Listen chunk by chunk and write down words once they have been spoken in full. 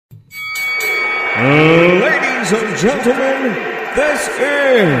Ladies and gentlemen, this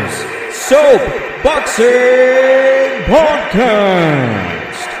is Soap Boxing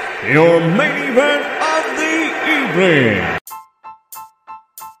Podcast, your main event of the evening.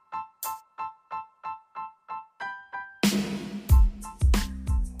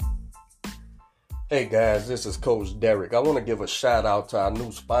 Hey guys, this is Coach Derek. I want to give a shout out to our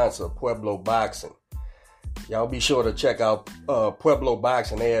new sponsor, Pueblo Boxing. Y'all be sure to check out Pueblo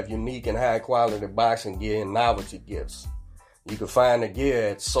Boxing. They have unique and high quality boxing gear and novelty gifts. You can find the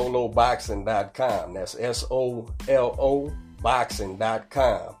gear at soloboxing.com. That's SOLO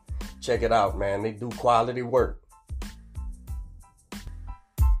boxing.com. Check it out, man. They do quality work.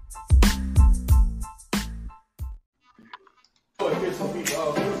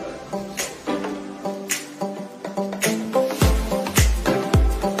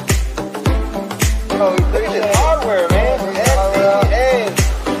 Hardware, man.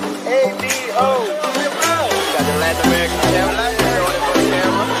 S-P-A-A-B-O. Got the Latin American camera.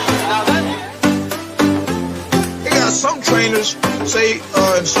 They got some trainers say,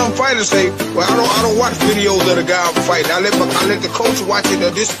 some fighters say, well, I don't watch videos of the guy fighting. I let the coach watch it.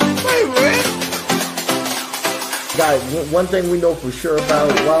 Hey, man. Guys, one thing we know for sure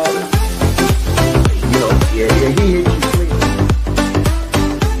about Wilder, he hit you clean.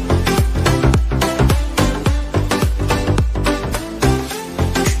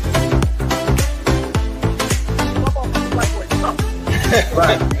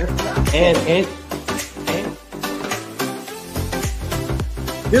 Right. And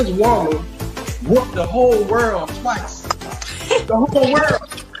this woman whooped the whole world twice. The whole world.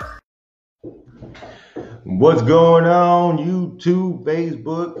 What's going on, YouTube,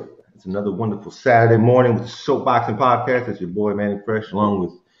 Facebook? It's another wonderful Saturday morning with the Soap Boxing Podcast. It's your boy Manny Fresh, along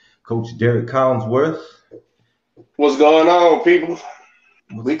with Coach Derek Collinsworth. What's going on, people?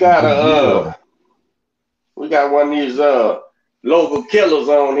 We got one of these local killers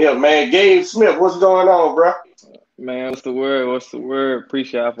on here, man. Gabe Smith, what's going on, bro? Man, what's the word?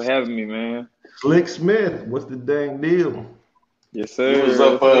 Appreciate y'all for having me, man. Slick Smith, what's the dang deal? Yes, sir. You was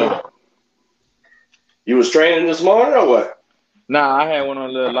up, you was training this morning or what? Nah, I had one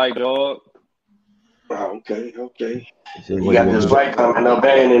on the light dog. Oh, okay. You got this fight coming up,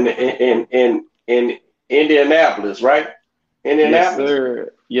 man, in Indianapolis, right? Indianapolis?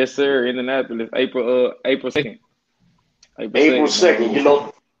 Yes, sir. Indianapolis, April 2nd. April 2nd.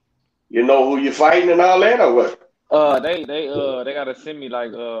 You know who you're fighting and all that, or what? They gotta send me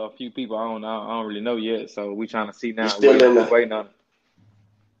like a few people. I don't really know yet. So we trying to see now. Waiting on it.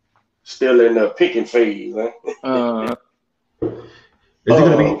 Still in the picking phase, huh? Is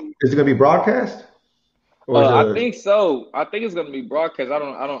it gonna be broadcast? I think so. I think it's gonna be broadcast.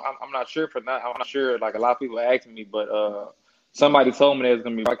 I'm not sure for that. I'm not sure. Like a lot of people asking me, but somebody told me that it's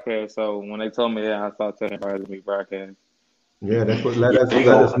gonna be broadcast. So when they told me that, I started telling everybody it's gonna be broadcast. Yeah, that's what let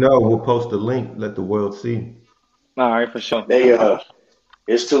us know. We'll post a link. Let the world see. All right, for sure.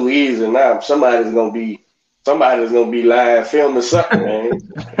 It's too easy now. Somebody's gonna be live filming something, man.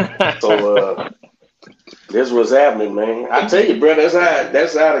 So this was happening, man. I tell you, bro, that's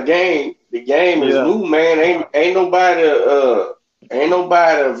how the game is new, man. Ain't nobody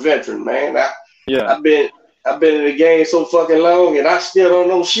a veteran, man. I've been in the game so fucking long, and I still don't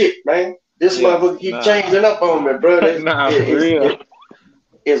know shit, man. This motherfucker keep changing up on me, bro.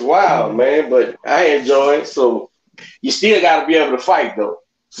 It's wild, man. But I enjoy it. So you still got to be able to fight, though.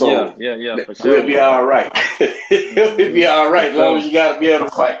 So yeah, for sure. We'll be all right. We'll be all right as long as you got to be able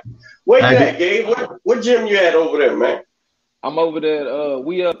to fight. Where you at, Gabe? What gym you at over there, man? I'm over there.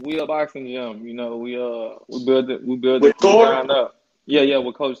 We a boxing gym. We build it with ground up. Yeah,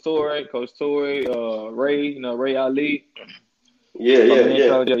 with Coach Torrey, Ray, Ray Ali.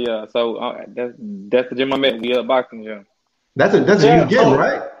 Yeah. So that's the gym I'm at. We a boxing gym. That's a new gym,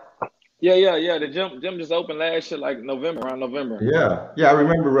 right? Yeah. The gym just opened last year, like around November. Yeah. I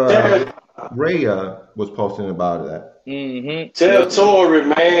remember Ray was posting about that. Mm-hmm. Tell Torrey,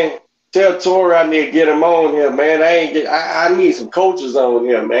 man. Tell Torrey I need to get him on here, man. I need some coaches on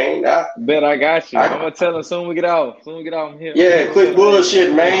here, man. I got you. I'm gonna tell him soon we get out. I'm here. Yeah, quit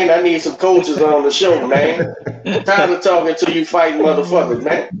bullshit, man. I need some coaches on the show, man. Tired of talking to you fighting motherfuckers,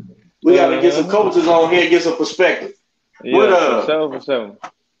 man. We gotta get some coaches on here, get some perspective. Yeah, for sure.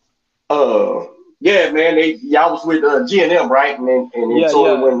 Yeah, man. Y'all was with G&M, right? And then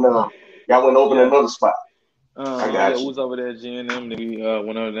Torrey when y'all went open another spot. I got you. Was over there at G&M. We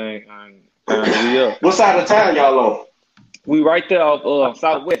went over there and what side of town y'all on? We right there off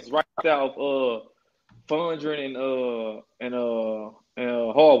Southwest, right there off Fondren and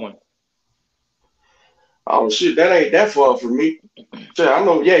Harwin. Oh shit, that ain't that far from me. Shit, I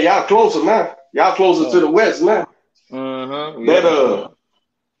know. Yeah, y'all closer now. Y'all closer to the west now. Yeah.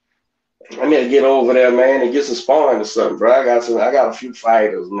 I need to get over there, man, and get some sparring or something, bro. I got a few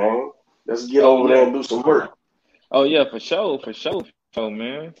fighters, man. Let's get over there and do some work. Oh yeah, for sure,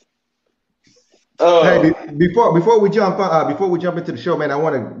 man. Hey, before we jump into the show, man, I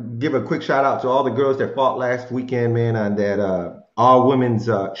want to give a quick shout out to all the girls that fought last weekend, man, on that all women's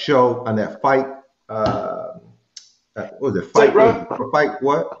show, on that fight. What was it? Fight, bro. Fight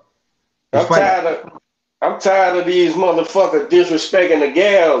what? I'm tired of these motherfuckers disrespecting the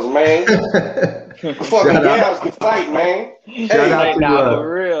gals, man. Fucking gals can fight, man. Shout out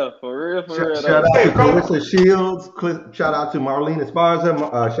to for real. Shout out to Clarissa Shields. Shout out to Marlene Esparza.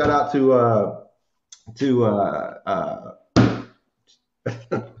 Shout out to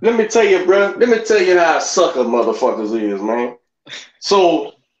Let me tell you, bro. Let me tell you how sucker motherfuckers is, man.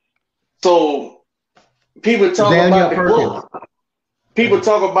 So people talk about the quote. People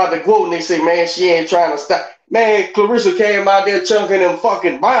talk about the quote and they say, man, she ain't trying to stop. Man, Clarissa came out there chunking them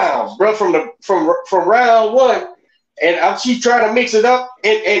fucking bombs, bro, from round one. And she trying to mix it up.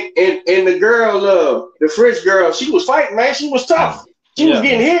 And the girl, the French girl, she was fighting, man. She was tough. She was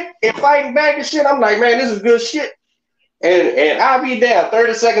getting hit and fighting back and shit. I'm like, man, this is good shit. And I'll be down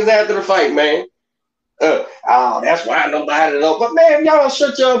 30 seconds after the fight, man. That's why nobody knows. But man, y'all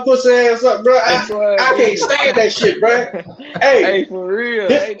shut your pussy ass up, bro. I can't stand that shit, bro. Hey, for real.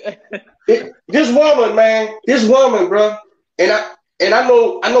 This woman, bro. And I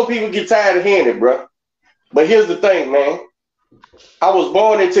know people get tired of hearing it, bro. But here's the thing, man. I was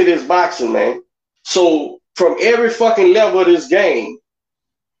born into this boxing, man. So from every fucking level of this game,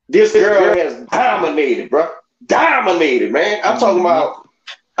 this girl has dominated, bro. Dominated, man. I'm talking about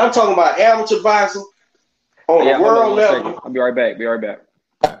amateur boxing. On the world level, I'll be right back.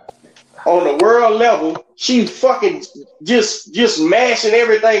 On the world level, she fucking just mashing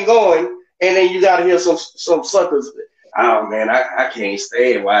everything going, and then you gotta hear some suckers. Oh man, I can't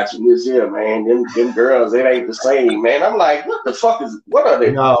stand watching this here, man. Them girls, it ain't the same, man. I'm like, what the fuck is? What are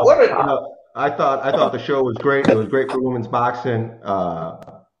they? No, I thought the show was great. It was great for women's boxing. All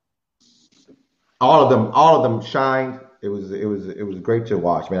of them shined. It was great to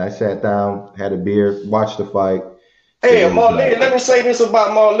watch, man. I sat down, had a beer, watched the fight. Hey, Marlene, let me say this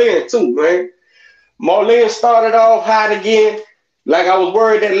about Marlene too, man. Marlene started off hot again, like I was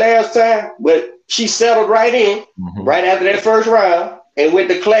worried that last time, but she settled right in, right after that first round, and went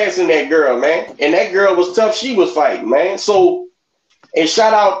to class in that girl, man. And that girl was tough. She was fighting, man. So, and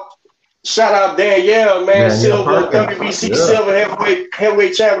shout out Danielle, man, silver WBC silver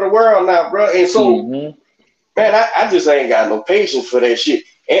heavyweight champion of the world now, bro. And so. Man, I just ain't got no patience for that shit.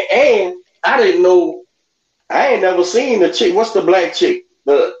 And I didn't know, I ain't never seen the chick. What's the black chick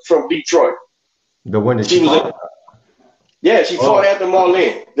from Detroit? The one that she was. She fought after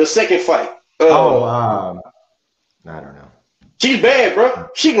Marlene, the second fight. I don't know. She's bad, bro.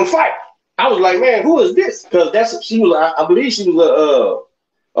 She can fight. I was like, man, who is this? Because I believe she was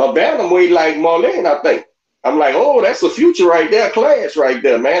a bantamweight like Marlene, I think. I'm like, oh, that's a future right there, class right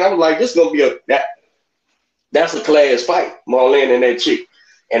there, man. I was like, this is gonna be that's a class fight, Marlene and that chick.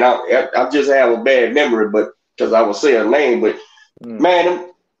 And I just have a bad memory, but because I would say her name, but man,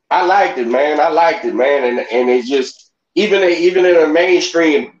 I liked it, man. And it's just even in the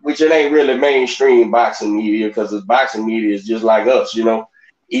mainstream, which it ain't really mainstream boxing media, because the boxing media is just like us, you know.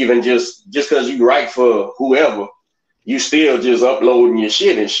 Even just because you write for whoever, you still just uploading your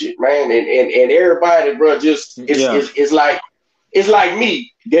shit and shit, man. And everybody, bro, just it's like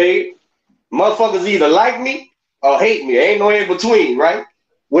me, Gabe. Motherfuckers either like me or hate me. There ain't no in between, right?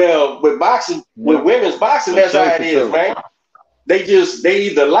 Well, with boxing, with women's boxing, that's how it is, man. They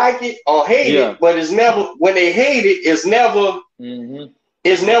either like it or hate it, but it's never, when they hate it, it's never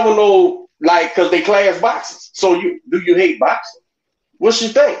no, like, because they class boxers. So do you hate boxing? What's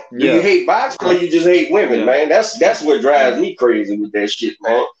your thing? Do you hate boxing or you just hate women, man? That's what drives me crazy with that shit,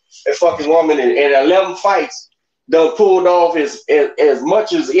 man. That fucking woman in 11 fights done pulled off as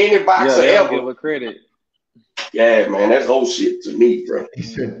much as any boxer ever. Give her credit. Yeah, man, that's whole shit to me, bro. He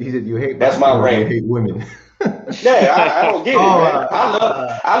said you hate. That's my rant. You hate women. I don't get it, man.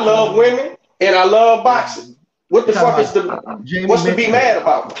 I love women and I love boxing. What the fuck is what's to be mad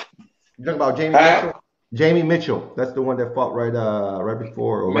about? You talking about Jamie Mitchell? Jamie Mitchell, that's the one that fought right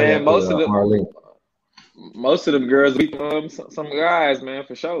before. Or man, right after, most of them girls beat some guys, man,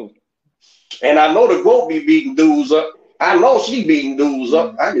 for sure. And I know the GOAT be beating dudes up. I know she beating dudes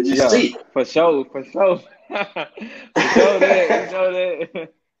up. I can just see it. For sure. For sure that.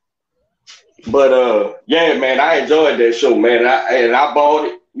 But yeah, man, I enjoyed that show, man. I bought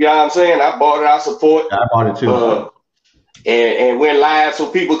it. You know what I'm saying? I bought it. I support. Yeah, I bought it too. and went live so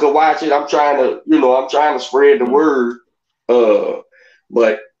people could watch it. I'm trying to spread the word.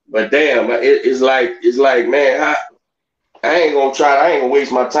 But damn, it's like, man, I ain't gonna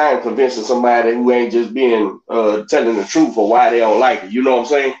waste my time convincing somebody who ain't just being telling the truth or why they don't like it. You know what I'm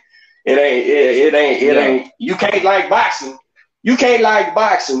saying? It ain't. You can't like boxing. You can't like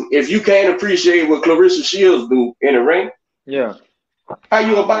boxing if you can't appreciate what Clarissa Shields do in the ring. Yeah. How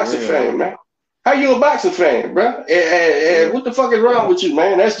you a boxing fan, man? How you a boxing fan, bro? And what the fuck is wrong with you,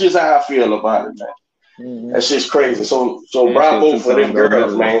 man? That's just how I feel about it, man. Mm-hmm. That's just crazy. So bravo for them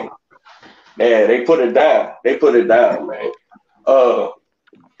girls, man. Yeah, they put it down. Man.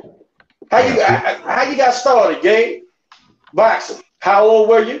 How you got started, Gabe? Boxing. How old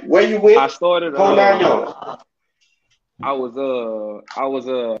were you? Where you went? I started. I was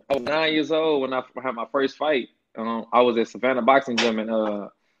 9 years old when I had my first fight. I was at Savannah Boxing Gym, and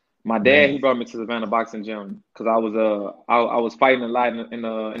my dad he brought me to Savannah Boxing Gym because I was fighting a lot in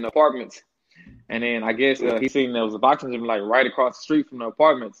the apartments, and then I guess he seen there was a boxing gym like right across the street from the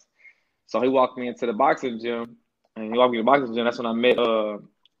apartments, so he walked me into the boxing gym, and he walked me to the boxing gym. That's when I met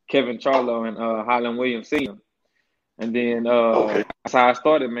Kevin Charlo and Highland Williams Sr. And then that's how I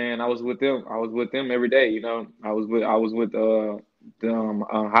started, man. I was with them. Every day, you know. I was with Highland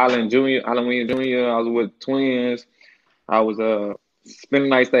Williams Jr. I was with Twins. I was spending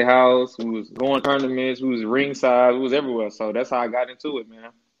nights at their house. We was going tournaments. We was ringside. We was everywhere. So that's how I got into it,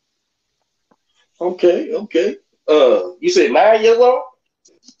 man. Okay. You said 9 years old?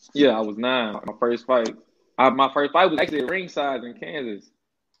 Yeah, I was 9. My first fight. My first fight was actually at ringside in Kansas.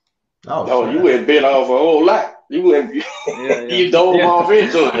 Oh, you went bit off a whole lot. You went, you dove off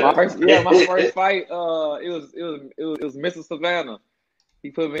into it. My first fight. It was Mr. Savannah. He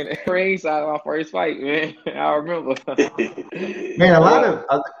put me in the ringside of my first fight, man. I remember. Man, a lot of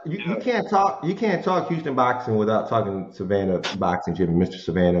you can't talk Houston boxing without talking Savannah Boxing Gym, Mr.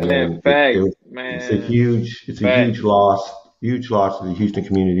 Savannah. Man, it's a huge loss to the Houston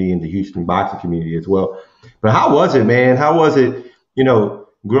community and the Houston boxing community as well. But how was it, man? How was it? You know,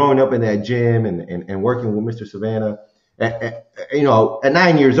 growing up in that gym and working with Mr. Savannah, at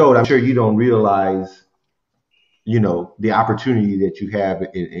 9 years old, I'm sure you don't realize, the opportunity that you have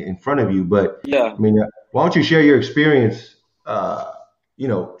in front of you. But yeah, I mean, why don't you share your experience,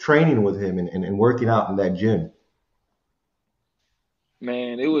 training with him and working out in that gym?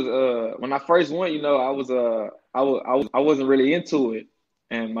 Man, it was when I first went, I wasn't really into it,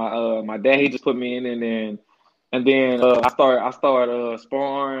 and my dad he just put me in, and then I started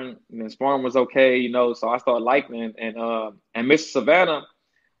sparring, and then sparring was okay, so I started liking it, and Mr. Savannah,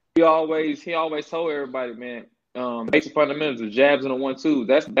 he always told everybody, man, basic fundamentals, the jabs and the 1-2.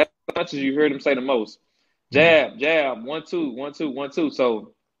 That's the punches you heard him say the most. Jab, 1-2, 1-2, 1-2.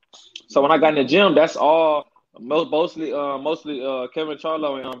 So when I got in the gym, that's all. Mostly Kevin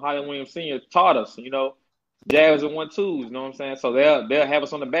Charlo and Highland Williams Sr. taught us, jabs and 1-2s. You know what I'm saying? So they'll have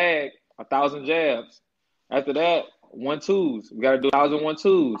us on the bag 1,000 jabs. After that, 1-2s. We got to do 1,000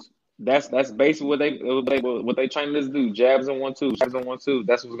 1-2s. That's basically what they train us to do. Jabs and 1-2s. Jabs and 1-2s.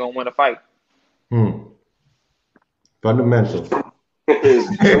 That's what's gonna win a fight. Fundamental.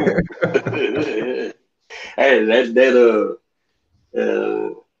 Hey,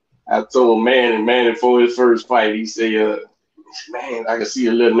 I told Manny for his first fight, he said, man, I can see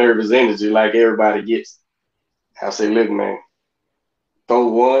a little nervous energy like everybody gets. I say, look, man, throw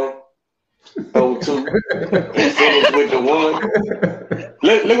 1, throw 2, and finish with the 1.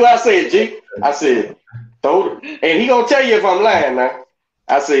 Look what I said, G. I said, throw the, and he gonna tell you if I'm lying now.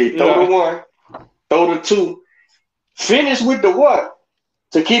 I said, throw the 1, throw the 2, finish with the 1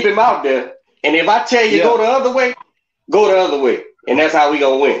 to keep him out there. And if I tell you go the other way, go the other way. And that's how we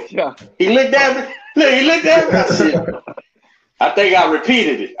gonna win. Yeah. He looked at me. I said, I think I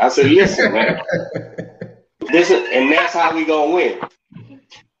repeated it. I said, listen, man. And that's how we gonna win.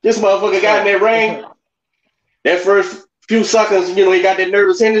 This motherfucker got in that ring. That first few seconds, he got that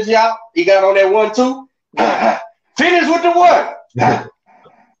nervous energy out. He got on that 1-2. Finish with the 1.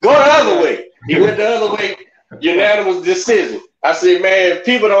 Go the other way. He went the other way. Unanimous decision. I said, man,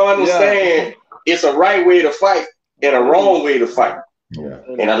 people don't understand it's a right way to fight and a wrong way to fight. Yeah.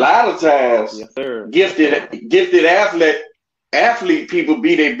 And a lot of times, gifted athlete people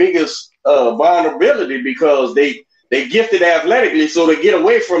be their biggest vulnerability because they gifted athletically, so they get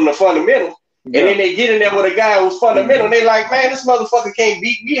away from the fundamentals. And then they get in there with a guy who's fundamental, and they like, man, this motherfucker can't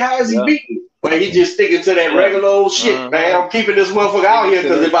beat me. How is he beating me? But he just sticking to that regular old shit, man. I'm keeping this motherfucker out here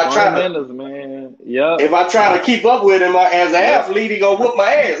because if I try to keep up with him as an athlete, he gonna whoop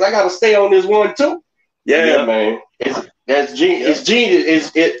my ass. I gotta stay on this 1-2. Yeah, man. That's genius. It's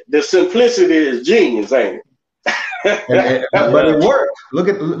genius. The simplicity is genius, ain't it? But it worked. Look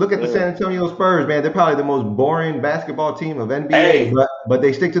at the San Antonio Spurs, man. They're probably the most boring basketball team of NBA, but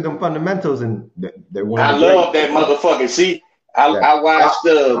they stick to them fundamentals, and they're one. I love that motherfucking. See, I watched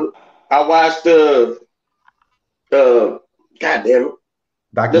goddamn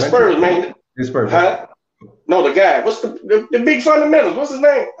it, the Spurs, man. The Spurs, huh? No, the guy. What's the big fundamentals? What's his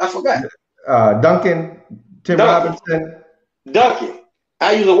name? I forgot. Tim Robinson. Duncan.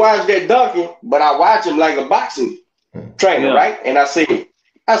 I used to watch that Duncan, but I watch him like a boxing trainer, right? And I said,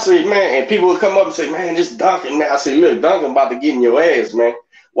 man, and people would come up and say, man, this Duncan, man. I said, look, Duncan about to get in your ass, man.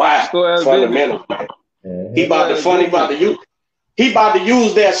 Why? Fundamentals, man. He about to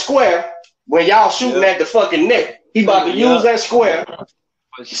use that square when y'all shooting at the fucking net. He about to use that square.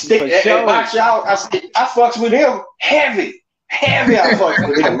 Stick and box y'all. I fucks with him heavy. I fucks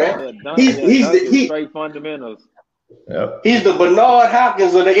with him, man. He's straight fundamentals. Yep. He's the Bernard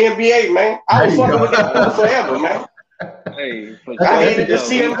Hopkins of the NBA, man. I was fucking with him forever, man. Hey, I hated to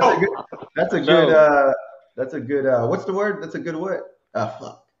see him go. That's a good. What's the word? That's a good what?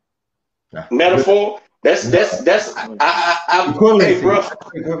 Fuck. Metaphor. That's. I'm hey, bro.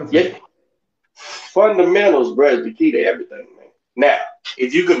 Yeah. Fundamentals, bro, is the key to everything, man. Now,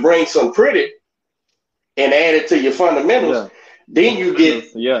 if you could bring some pretty and add it to your fundamentals, then you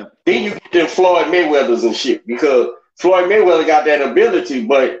get them Floyd Mayweathers and shit, because Floyd Mayweather got that ability,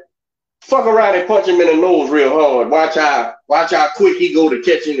 but fuck around and punch him in the nose real hard. Watch how quick he go to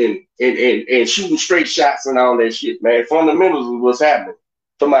catching and shooting straight shots and all that shit, man. Fundamentals is what's happening.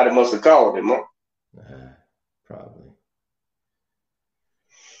 Somebody must have called him, huh? Probably.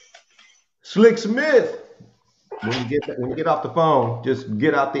 Slick Smith. When you get off the phone, just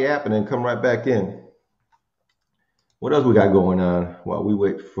get out the app and then come right back in. What else we got going on while we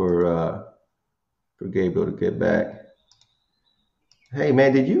wait for Gabriel to get back? Hey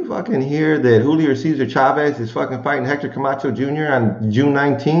man, did you fucking hear that Julio Cesar Chavez is fucking fighting Hector Camacho Jr. on June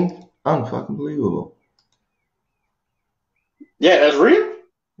 19th? Unfucking believable. Yeah, that's real.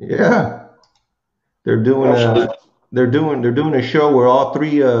 Yeah, they're doing a show where all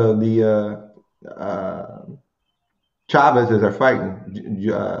three of the Chavezes are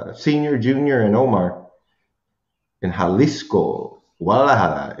fighting, Senior, Junior, and Omar in Jalisco,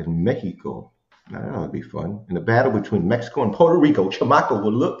 Guadalajara, in Mexico. Now, that would be fun. In a battle between Mexico and Puerto Rico, Chamaco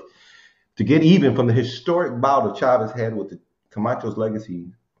will look to get even from the historic bout of Chavez had with the Camacho's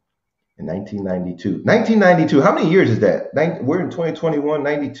legacy in 1992. 1992, how many years is that? We're in 2021,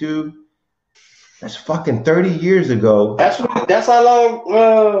 92. That's fucking 30 years ago. That's how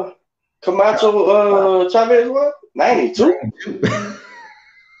long Camacho Chavez was? 92.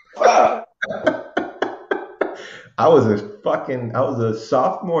 Wow. I was a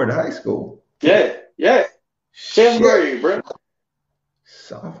sophomore in high school. Yeah. 10th grade, bro.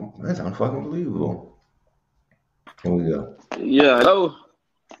 Sophomore. That's unfucking believable. Here we go. Yeah. Hello.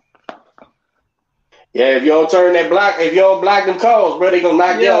 Yeah, if you don't turn that block, if you don't block them calls, bro, they gonna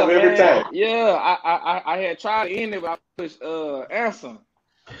knock you off every time. Yeah, I had tried to end it, but I pushed answer.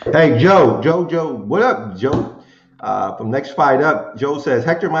 Hey, Joe, what up, Joe? From Next Fight Up, Joe says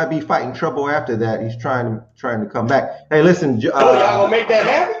Hector might be fighting trouble after that. He's trying to come back. Hey, listen, y'all gonna make that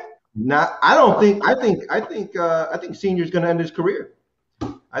happen? I don't think. I think Senior's gonna end his career.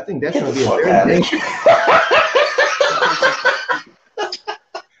 I think that's gonna be a very dangerous.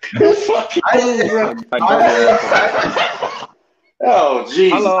 Oh,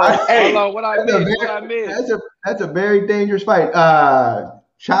 Jesus. Hello, what I missed? That's a very dangerous fight.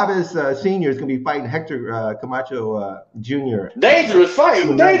 Chavez Senior is going to be fighting Hector Camacho Jr. Dangerous fight.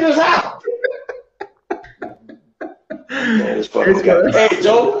 Dangerous how? Hey,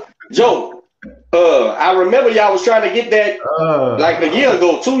 Joe. I remember y'all was trying to get that like a year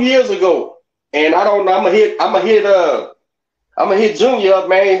ago, 2 years ago, and I don't know. I'm gonna hit Junior up,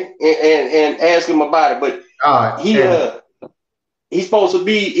 man, and ask him about it. But he's supposed to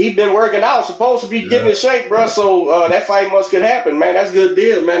be. He's been working out. Supposed to be getting in shape, bro. So that fight could happen, man. That's a good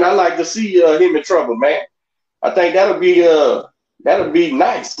deal, man. I like to see him in trouble, man. I think that'll be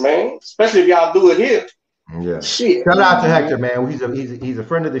nice, man. Especially if y'all do it here. Yeah. Shit. Shout out to Hector, man. He's a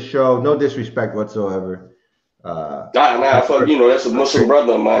friend of the show. No disrespect whatsoever. Fuck, that's a Muslim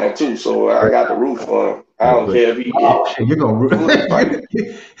brother of mine too. So I got the roof for him. I don't care if he. You're gonna root.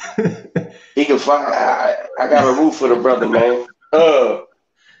 He can fight. I got a roof for the brother, man.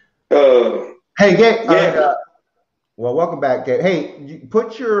 Hey, Gabe. Yeah. Well, welcome back, Gabe. Hey,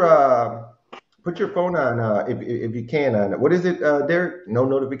 put your phone on if you can on. What is it, Derek? No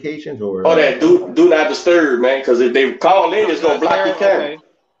notifications or? Oh, that do not disturb, man. Because if they call in, it's gonna block your camera. Okay.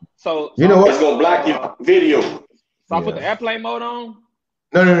 So you know what? It's gonna block your video. So I put the airplane mode on.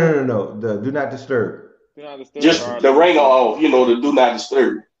 No. The do not disturb. Do not disturb. Just the ringer off, the do not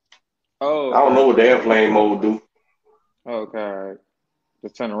disturb. Oh, I don't know what the airplane mode do. Okay, all right.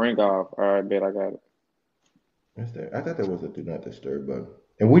 Just turn the ring off. All right, bet I got it. I thought there was a do not disturb button.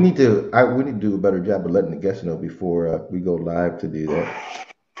 And we need to do a better job of letting the guests know before we go live to do that.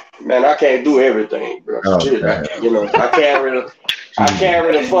 Man, I can't do everything, bro. Oh, Shit, I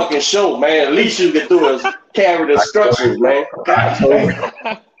carry the fucking show, man. At least you can do is carry the structures, man.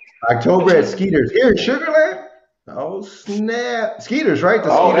 October at Skeeters here in Sugarland. Oh snap, Skeeters, right?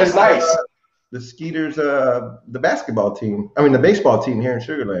 That's nice. The Skeeters, the basketball team. I mean, the baseball team here in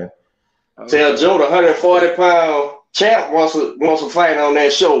Sugarland. Tell Joe the 140-pound champ wants to fight on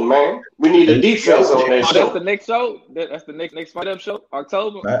that show, man. We need a defense on that show. That's the next show. That's the next fight up show,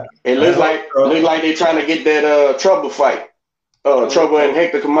 October. It looks like they're trying to get that Trouble fight. Trouble and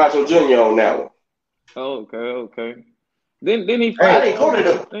Hector Camacho Jr. on that one. Oh, okay. Then he fight. I didn't go to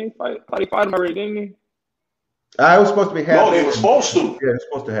them. He fight him already, didn't he? I was supposed to be happening. No, they were supposed to. Yeah, they were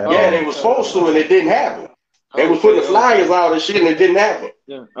supposed to happen. Yeah, they were supposed to, and it didn't happen. They was putting the flyers out and shit, and it didn't happen.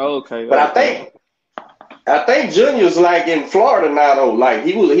 Yeah. Okay. But I think Junior's like in Florida now though. Like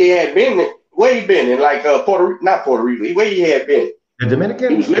he had been where he been in like not Puerto Rico. Where he had been. The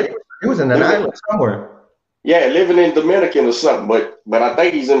Dominican. He was in an island somewhere. Yeah, living in Dominican or something. But I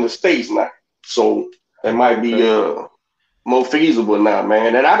think he's in the States now. So it might be more feasible now,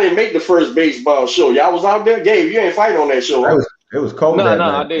 man. And I didn't make the first baseball show. Y'all was out there, Gabe. You ain't fight on that show. It was cold. No,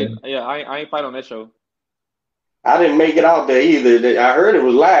 I did. Yeah, I ain't fight on that show. I didn't make it out there either. I heard it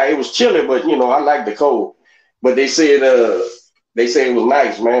was live. It was chilly, but I like the cold. But they said it was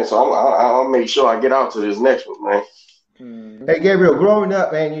nice, man. So I'll make sure I get out to this next one, man. Hey, Gabriel, growing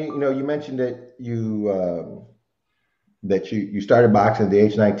up, man, you mentioned that you started boxing at the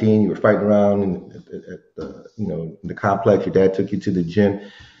age 19. You were fighting around at the complex. Your dad took you to the gym.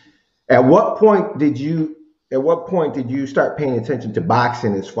 At what point did you start paying attention to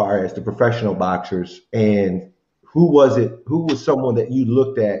boxing as far as the professional boxers? And who was someone that you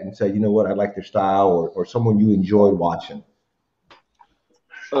looked at and said, you know what, I like their style, or someone you enjoyed watching?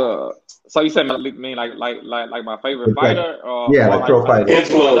 So you said mean like my favorite fighter? Like pro fighter.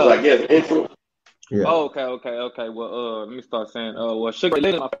 Influence, I guess. Influence. Yeah. Oh, okay. Well, let me start saying, Sugar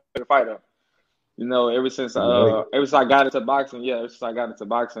Ray is my favorite fighter. Ever since I got into boxing,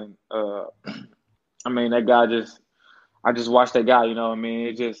 I mean, that guy I just watched that guy,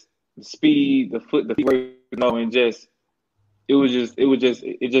 it just the speed, the foot, the feet, and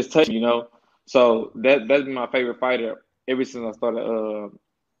it just touched me, So that's been my favorite fighter ever since I started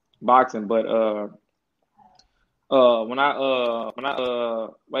boxing. But when I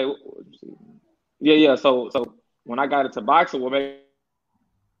So when I got into boxing, what made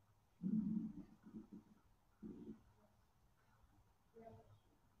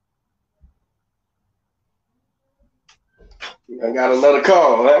I got another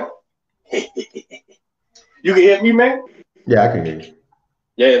call, huh? You can hear me, man? Yeah, I can hear you.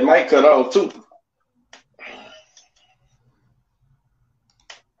 Yeah, it might cut off too.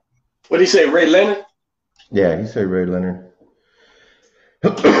 What did he say, Ray Leonard? Yeah, he said Ray Leonard.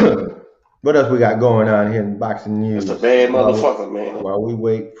 What else we got going on here in boxing news? That's a bad motherfucker, man. While we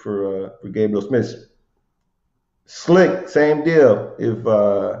wait for Gabriel Smith. Slick, same deal. If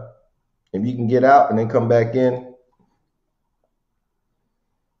you can get out and then come back in.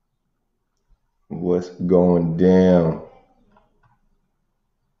 What's going down?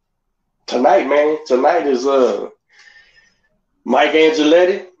 Tonight, man. Tonight is Mike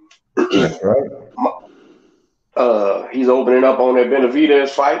Angeletti. That's right. He's opening up on that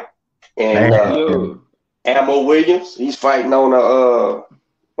Benavidez fight. And Ammo Williams, he's fighting on a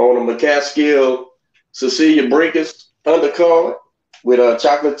McCaskill Cecilia Breakers undercard with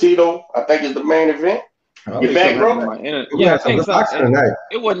Chocolatito. I think is the main event. You back, bro? I think so.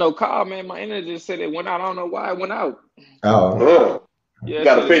 It wasn't no call, man. My internet just said it went out. I don't know why it went out. Oh. You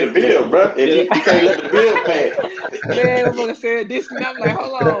gotta pay the bill, bro. You can't let the bill pass. Man, I'm gonna say this, and I'm like,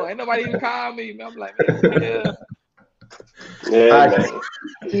 hold on, ain't nobody even call me. Man, I'm like, man, yeah.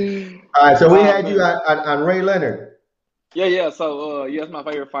 All right, so we had you on Ray Leonard. Yeah. So that's my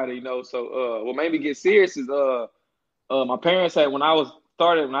favorite fighter, So what made me get serious is my parents had when I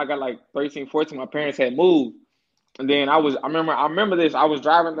got like 13, 14, my parents had moved. And then I remember this. I was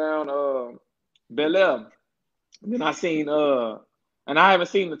driving down Bel Air. And then I seen and I haven't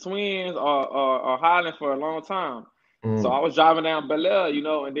seen the twins or Highland for a long time. So I was driving down Bel Air,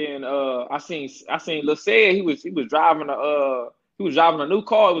 and then I seen Lil Said, he was driving a new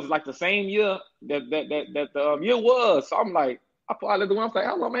car. It was like the same year that the year was. So I'm like, I looked at the one, I was like,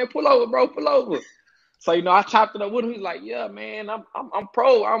 hello man, pull over, bro, pull over. So I chopped it up with him. He's like, yeah, man, I'm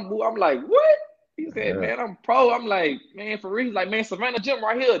pro. I'm like, what? He said, man, I'm pro. I'm like, man, for real. He's like, man, Savannah Gym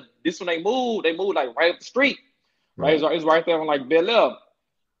right here. This one they moved like right up the street. Right? It's right there on like Bel Air.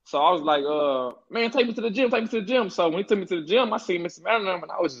 So I was like, man, take me to the gym. So when he took me to the gym, I seen Mr. Savannah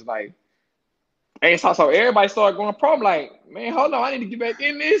and I was just like, hey, so everybody started going pro. I'm like, man, hold on, I need to get back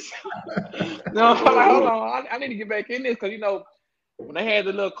in this. No, I'm like, hold on, I need to get back in this because, you know, when they had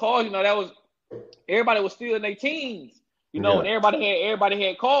the little cars, you know, that was everybody was still in their teens, you know, and everybody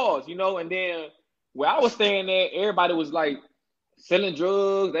had cars, you know, and then where I was staying at, everybody was like selling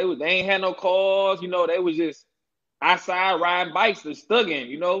drugs. They ain't had no cars, you know, they was just outside riding bikes and stugging,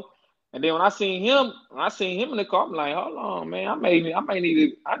 you know. And then when I seen him in the car, I'm like, hold on, man, I might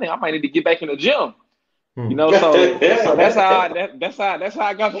need to get back in the gym. You know, so that's how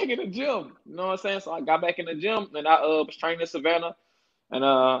I got back in the gym. You know what I'm saying? So I got back in the gym and I was training in Savannah. And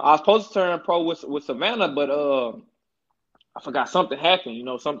I was supposed to turn pro with Savannah, but I forgot something happened. You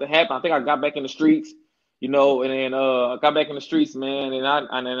know, something happened. I think I got back in the streets, you know, and then I got back in the streets, man, and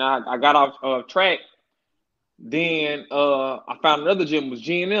I got off track. Then I found another gym was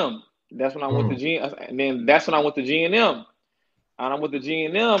G&M. That's when I went to G, and then that's when I went to G&M. And I went to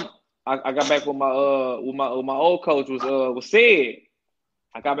G&M. I got back with my old coach was Sid.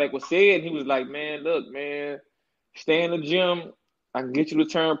 I got back with Sid, and he was like, man, look, man, stay in the gym. I can get you to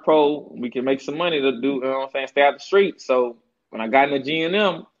turn pro. We can make some money to do, you know what I'm saying, stay out the street. So when I got in the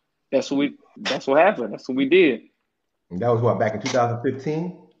G&M, that's what happened. That's what we did. And that was what, back in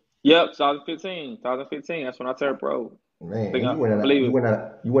 2015? Yep, 2015. That's when I turned pro. Man, you went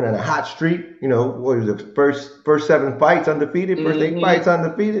on a hot streak. You know, what was it? First 7 fights undefeated, first 8 fights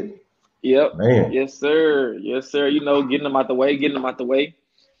undefeated. Yep. Man. Yes, sir. You know, getting them out the way.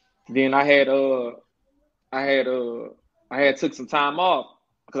 Then I had took some time off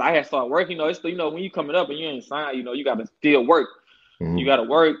because I had started working. You know, it's, you know, when you coming up and you ain't signed, you know, you got to still work. You got to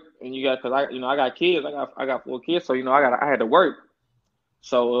work, and you got, because I got kids. I got 4 kids, so you know, I had to work.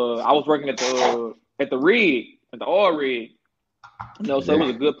 So I was working at the rig, at the oil rig. You know, so it was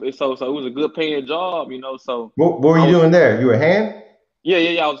a good, so it was a good paying job. You know, so what were you doing there? You were a hand? Yeah.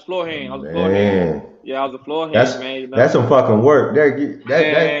 I was a floor hand. Yeah, I was a floor hand, man. You know? That's some fucking work.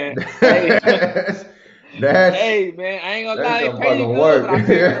 Hey, man, I ain't gonna lie, they pay you good, work. but I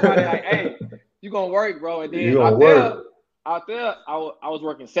tell everybody, like, hey, you gonna work, bro. And then out there, I was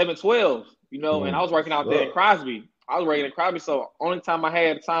working 7/12, you know, and I was working out there in Crosby. So only time I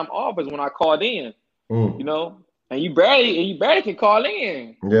had time off is when I called in, you know, and you barely can call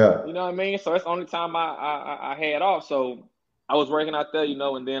in. Yeah. You know what I mean? So that's the only time I had off. So I was working out there, you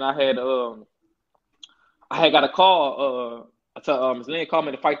know, and then I had got a call, Ms. Lynn called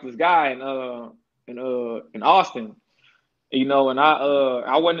me to fight this guy in Austin, you know, and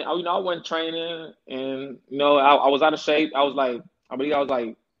I wasn't training, and you know, I was out of shape. I believe I was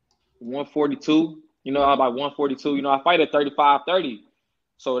like 142, you know, I was like 142, you know, I fight at 35-30,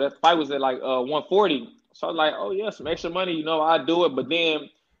 so that fight was at like 140. So I was like, oh yeah, some extra money, you know, I do it. But then,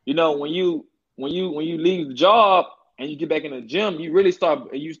 you know, when you leave the job and you get back in the gym, you really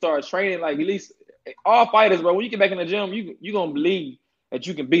start training. Like, at least all fighters, bro, when you get back in the gym, you gonna believe that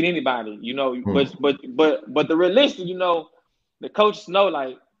you can beat anybody, you know. But the realistic, you know, the coaches know,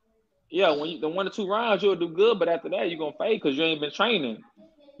 like, yeah, when the 1 or 2 rounds you'll do good, but after that you're gonna fade because you ain't been training,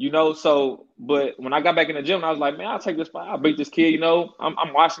 you know. So, but when I got back in the gym, I was like, man, I'll take this fight. I'll beat this kid, you know.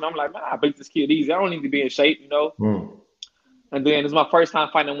 I'm watching. I'm like, man, I'll beat this kid easy. I don't need to be in shape, you know. And then it's my first time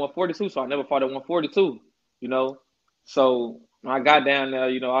fighting at 142, so I never fought at 142, you know. So when I got down there,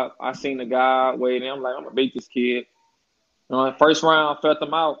 you know, I seen the guy waiting. I'm like, I'm gonna beat this kid. You know, first round, I felt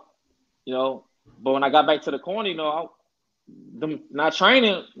them out, you know. But when I got back to the corner, you know, them not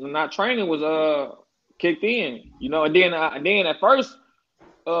training was kicked in, you know. And then at first,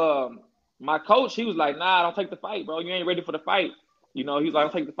 my coach, he was like, nah, don't take the fight, bro. You ain't ready for the fight. You know, he was like,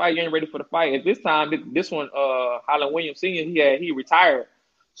 don't take the fight. You ain't ready for the fight. At this time, this one, Holland Williams Sr., he retired.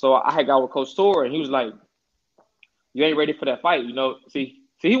 So I had got with Coach Tor, and he was like, you ain't ready for that fight, you know. See,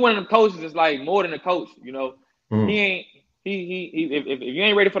 he one of them coaches that's like more than a coach, you know. He ain't. If you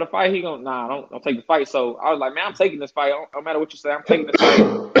ain't ready for the fight, he gonna don't take the fight. So I was like, man, I'm taking this fight. No matter what you say, I'm taking this fight.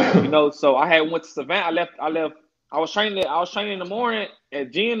 You know. So I had went to Savannah. I left. I was training in the morning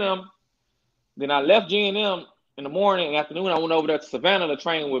at G&M. Then I left G&M in the morning and afternoon. I went over there to Savannah to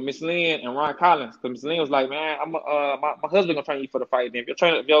train with Miss Lynn and Ron Collins. Because Miss Lynn was like, man, my husband gonna train you for the fight. Then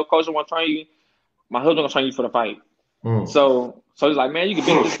if your coach want to train you, my husband gonna train you for the fight. So he's like, man, you can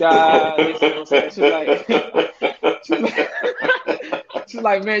beat this guy. You know what I'm saying? She's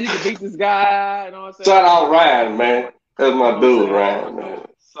like, man, you can beat this guy. You know what I'm saying? Shout out Ryan, man. That's my dude, Ryan, man.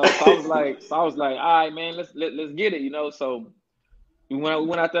 So I was like, all right, man, let's get it, you know. So we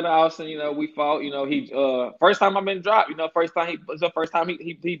went out there to Austin. You know, we fought. You know, he first time I've been dropped. You know, first time he buzzed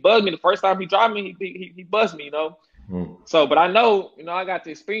me. The first time he dropped me, he buzzed me. You know, so but I know, you know, I got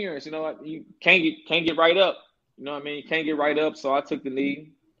the experience. You know, you can't get right up. You know what I mean? You can't get right up. So I took the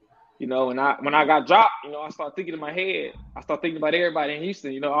knee. You know, and when I got dropped, you know, I started thinking in my head. I started thinking about everybody in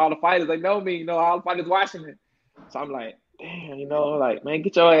Houston. You know, all the fighters, they know me. You know, all the fighters watching it. So I'm like, damn, you know, like, man,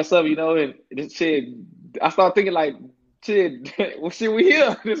 get your ass up, you know, and this shit. I started thinking like, shit, well, shit, we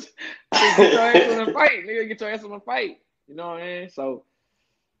here. Just get your ass in the fight, nigga. Get your ass in the fight. You know what I mean? So,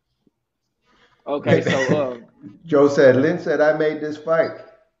 okay, so Joe said, Lynn said, I made this fight.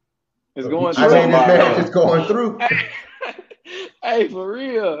 It's going I through. made this match. It's going through. Hey, for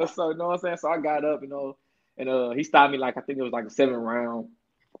real. So, you know what I'm saying? So I got up, you know, and he stopped me like, I think it was like a 7th round.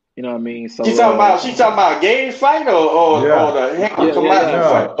 You know what I mean? So she talking about Gabe's fight or the Hector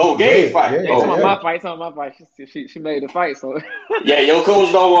fight? Oh, Gabe's fight. Talking my fight. She made the fight. So yeah, your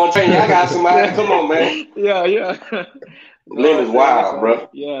coach don't want to train you. I got somebody. Come on, man. Yeah. Lynn is wild, bro.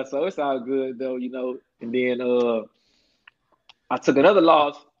 Yeah, so it's all good though, you know. And then I took another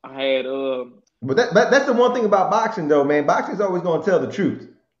loss. I had But that's the one thing about boxing though, man. Boxing's always gonna tell the truth.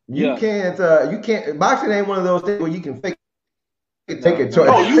 You can't boxing ain't one of those things where you can fake it, take a choice.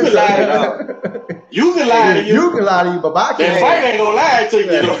 Oh, you can lie to you. You can lie to you. You can lie to you, but boxing that fight ain't gonna lie to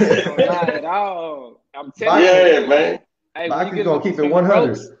you. Ain't gonna lie at all. I'm telling you. Yeah, man. Hey, boxing's gonna keep it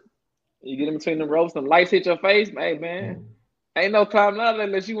 100. You get in between the ropes, and lights hit your face, hey man. Ain't no climbing out of there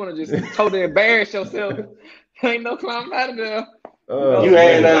unless you want to just totally embarrass yourself. Ain't no climbing out of there. You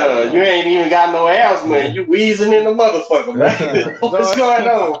ain't even got no ass, man. You wheezing in the motherfucker, man. What's going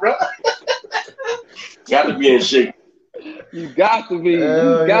on, bro? Got to be in shape. You got to be.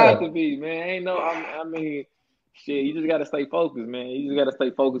 You got to be, man. Ain't no. I mean, shit. You just got to stay focused, man. You just got to stay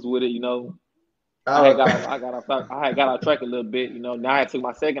focused with it. You know. I had got off track a little bit. You know. Now I took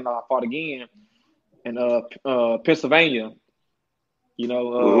my second off. I fought again in Pennsylvania. You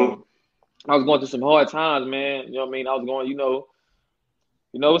know. I was going through some hard times, man. You know what I mean? I was going.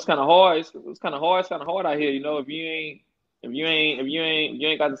 You know, it's kind of hard. It's kind of hard. It's kind of hard out here. You know, if you ain't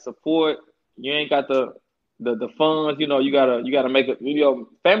got the support, you ain't got the funds. You know, you gotta make it. You know,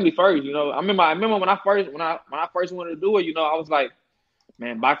 family first. You know, I remember when I first wanted to do it. You know, I was like,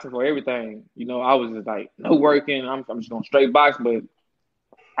 man, boxing for everything. You know, I was just like, no working. I'm just gonna straight box. But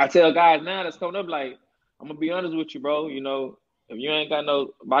I tell guys now that's coming up, like, I'm gonna be honest with you, bro. You know, if you ain't got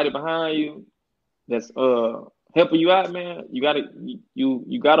nobody behind you that's helping you out, man, you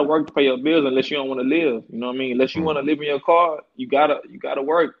gotta work to pay your bills unless you don't want to live. You know what I mean? Unless you want to live in your car, you gotta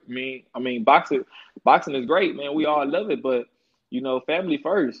work. I mean, boxing is great, man. We all love it, but you know, family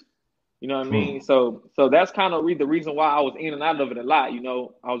first. You know what I mean? So that's kind of the reason why I was in and out of it a lot. You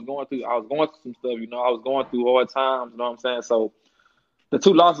know, I was going through some stuff. You know, I was going through hard times. You know what I'm saying? So the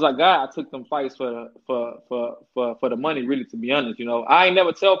 2 losses I got, I took them fights for the money, really, to be honest. You know, I ain't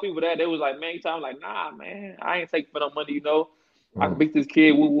never tell people that. They was like, man, I'm like, nah, man, I ain't taking for no money, you know. I can beat this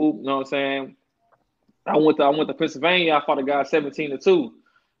kid, whoop, whoop, you know what I'm saying? I went to Pennsylvania, I fought a guy 17-2.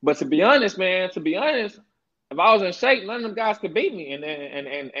 But to be honest, man, if I was in shape, none of them guys could beat me. And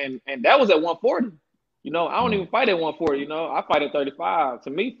that was at 140. You know, I don't even fight at 140, you know. I fight at 35. To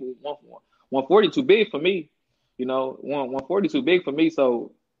me, 140 too big for me. You know, 140 too big for me,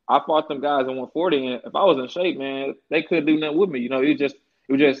 so I fought them guys at 140. And if I was in shape, man, they couldn't do nothing with me. You know, it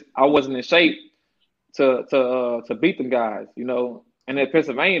was just I wasn't in shape to beat them guys. You know, and in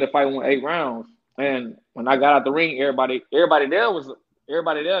Pennsylvania, the fight went 8 rounds. And when I got out the ring, everybody there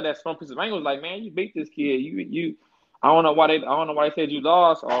that's from Pennsylvania was like, man, you beat this kid. You. I don't know why they said you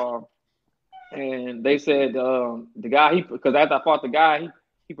lost. And they said the guy because after I fought the guy,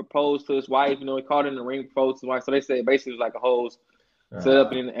 he proposed to his wife, you know, he caught in the ring, proposed to his wife. So they said basically it was like a hose set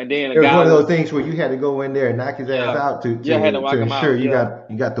up, and then it was one of those things where you had to go in there and knock his ass out to ensure you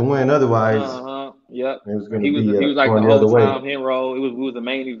got the win. Otherwise, Yep. It was going he was like the whole time Henro. It was the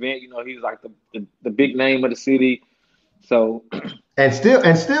main event. You know, he was like the big name of the city. So and still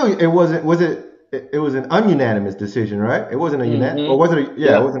it wasn't. It was an ununanimous decision, right? It wasn't a unanimous, or was it?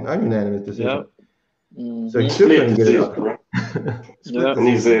 It was an ununanimous decision. Yep. So you still couldn't get it up. Yep. And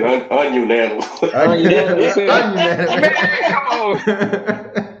he said ununanimous. Ununanimous. Man, come on.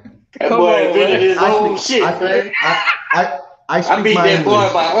 That boy invented his own shit, man. I beat that boy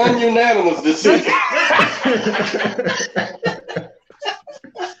by ununanimous decision.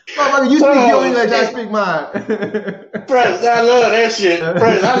 You speak your English, I speak mine. Press, I love that shit.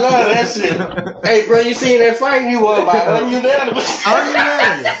 Press, I love that shit. Hey, bro, you seen that fight? He won by ununanimous.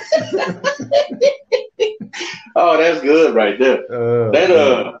 Oh, that's good right there.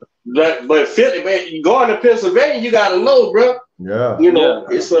 But Philly, man, you going to Pennsylvania, you gotta know, bro. Yeah. You know,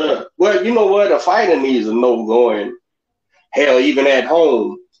 it's well, you know what? A fighter needs to know going. Hell, even at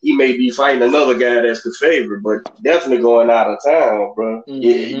home, he may be fighting another guy that's the favorite, but definitely going out of town, bro.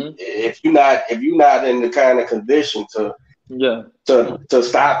 If you're not in the kind of condition to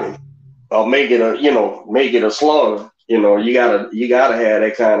stop him or make it a slaughter, you gotta have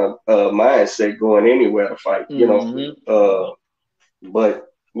that kind of mindset going anywhere to fight, but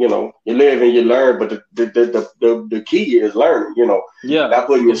you live and you learn, but the key is learning, not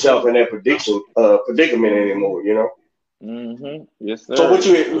putting yourself in that predicament anymore, Yes, sir. So what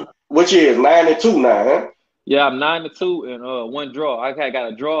you is 9-2 now, huh? Yeah, I'm 9-2 and one draw. I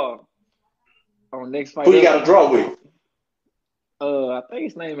got a draw on next fight. Who you got a draw with? I think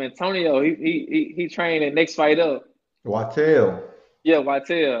his name Antonio. He trained at next fight up. Wattel. Yeah,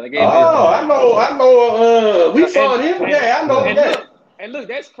 Wattel. I know. We fought him. Yeah, I know that. Look,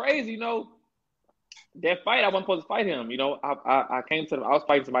 that's crazy. That fight I wasn't supposed to fight him. I came to I was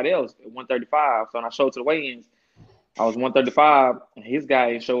fighting somebody else at 135. So when I showed to the weigh-ins, I was 135, and his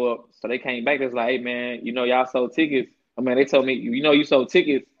guy didn't show up. So they came back. They was like, "Hey man, y'all sold tickets." I mean, they told me, you sold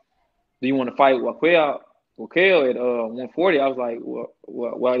tickets. Do you want to fight Wakel at 140? I was like,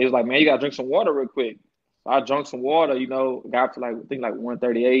 well, he was like, man, you gotta drink some water real quick. So I drank some water. Got up to I think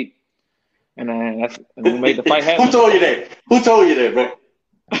 138, and then we made the fight happen. Who told you that, man?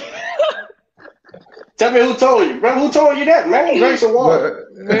 Tell me who told you, bro. Who told you that, man? Drink some water,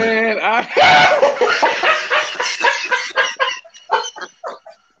 man.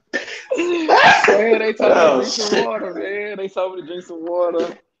 Man, they told me to drink some water, man. They told me to drink some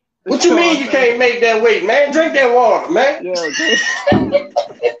water. What you mean you can't make that weight, man? Drink that water, man. Yeah,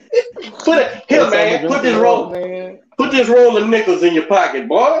 Put this roll of nickels in your pocket,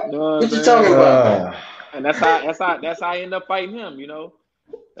 boy. What you talking about, man? And that's how I end up fighting him,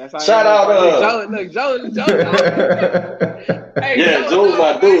 That's how shout out, Joe. Hey, yeah, Joe's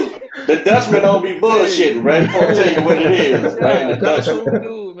my dude. The Dutchman don't be bullshitting, right? I'll tell you what it is, man. The Dutchman.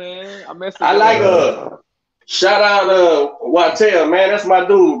 Dude, man. I like shout out Wattel, man. That's my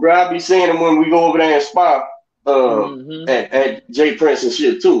dude, bro. I be seeing him when we go over there and spar at J Prince and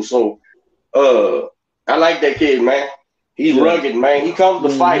shit too. So I like that kid, man. He's rugged, man. He comes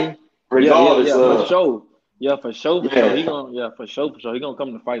to fight regardless. For sure. Yeah, for sure. He gonna for sure. He gonna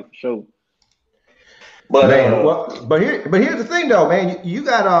come to fight for sure. But man, but here's the thing though, man. You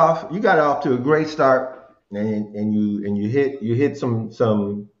got off to a great start, and you hit some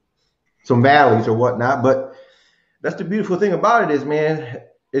valleys or whatnot. But that's the beautiful thing about it is, man,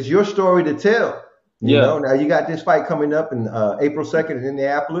 it's your story to tell. You know, now you got this fight coming up in April 2nd in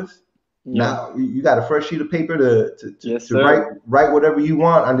Indianapolis. Yeah. Now you got a fresh sheet of paper to write whatever you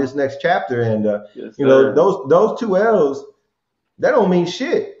want on this next chapter, and those 2 L's, that don't mean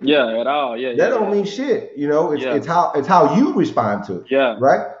shit. Yeah, at all. Yeah, that don't mean shit. It's how you respond to it. Yeah,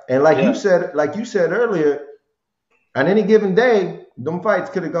 right. And like you said earlier, on any given day, them fights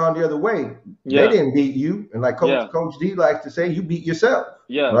could have gone the other way. Yeah. They didn't beat you, and like Coach D likes to say, you beat yourself.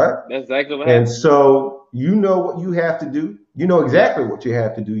 Yeah, right. That's exactly what happened. And so you know what you have to do. You know exactly what you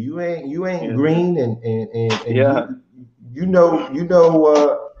have to do. You ain't green, and you know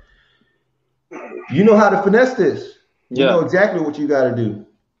how to finesse this. You know exactly what you got to do.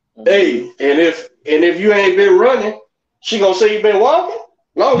 Hey, and if you ain't been running, she gonna say you been walking.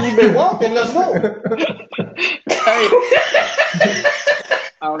 Long as you been walking, let's go. Hey,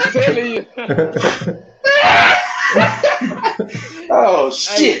 I'm telling you. Oh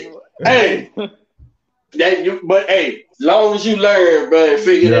shit! Hey. But hey, long as you learn, bro, and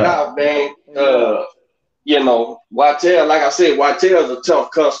figure it out, man. Wattel, like I said, Wattel's a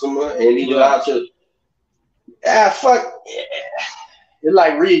tough customer, and he was out to fuck. It's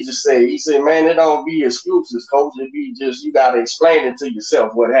like Reed just said. He said, "Man, it don't be excuses, coach. It be just you gotta explain it to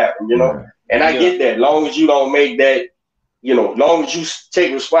yourself what happened, And I get that. Long as you don't make that, long as you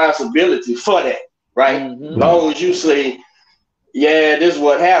take responsibility for that, right? Long as you say, yeah, this is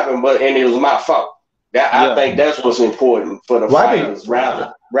what happened, and it was my fault. I think that's what's important for the fighters,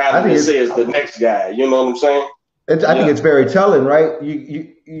 rather than say it's the next guy. You know what I'm saying? I think it's very telling, right?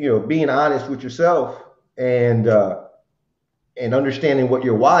 You being honest with yourself and understanding what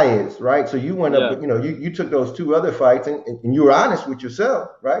your why is, right? So you went up, you took those 2 other fights and you were honest with yourself,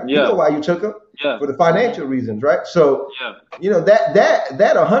 right? You know why you took them for the financial reasons, right? So that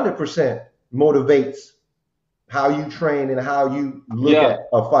 100% motivates how you train and how you look at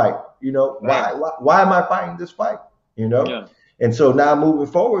a fight. Why am I fighting this fight? And so now moving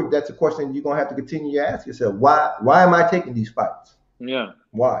forward, that's a question you're gonna have to continue to ask yourself. Why am I taking these fights? Yeah.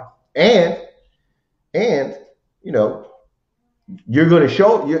 Why? And you're gonna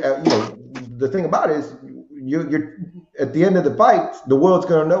show the thing about it is you're at the end of the fight, the world's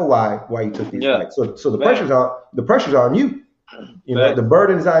gonna know why you took these fights. So the pressure's on you. You know, the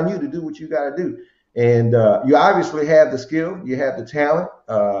burden is on you to do what you got to do. And you obviously have the skill, you have the talent.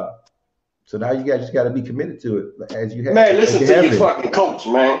 So now you guys just got to be committed to it as you have. Man, listen to your fucking coach,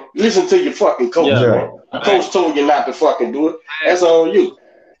 man. Listen to your fucking coach, man. Coach told you not to fucking do it. That's on you.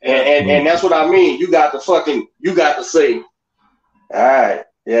 And that's what I mean. You got to say, all right,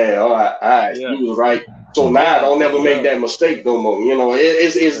 all right, you was right. So now don't ever make that mistake no more. You know,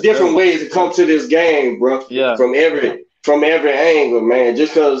 it's different ways to come to this game, bro. Yeah. From every angle, man.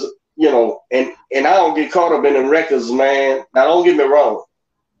 Just because, you know, and I don't get caught up in the records, man. Now don't get me wrong.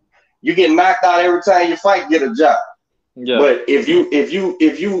 You get knocked out every time you fight, get a job. Yeah. But if you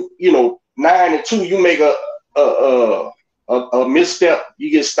 9-2, you make a misstep, you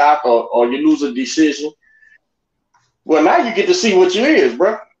get stopped or you lose a decision. Well, now you get to see what you is,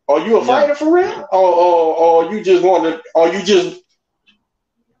 bro. Are you a fighter for real? Or you just want to,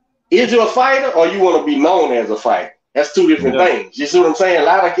 is you a fighter or you want to be known as a fighter? That's two different things. You see what I'm saying? A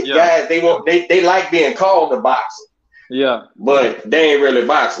lot of guys, they like being called a boxer. Yeah. But they ain't really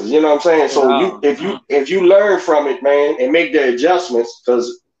boxers. You know what I'm saying? So if you learn from it, man, and make the adjustments,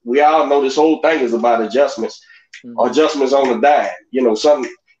 because we all know this whole thing is about adjustments. Adjustments on the dime. You know,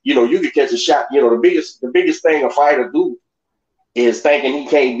 something, you know, you could catch a shot. You know, the biggest thing a fighter do is thinking he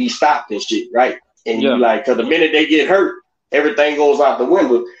can't be stopped and shit, right? And you like, because the minute they get hurt, everything goes out the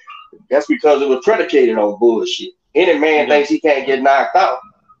window. That's because it was predicated on bullshit. Any man thinks he can't get knocked out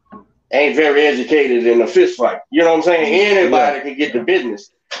ain't very educated in a fist fight. You know what I'm saying? Anybody can get the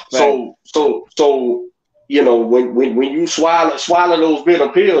business. Right. So you know, when you swallow those bitter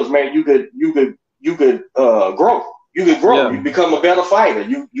pills, man, you could grow. You could grow. You become a better fighter.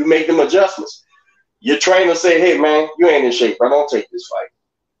 You make them adjustments. Your trainer say, "Hey, man, you ain't in shape. I don't take this fight."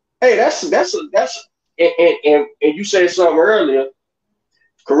 Hey, that's and you said something earlier.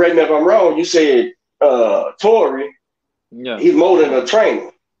 Correct me if I'm wrong. You said Tory, he's more than a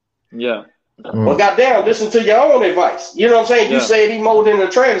trainer. Yeah. Well, goddamn, listen to your own advice. You know what I'm saying? You said he more than a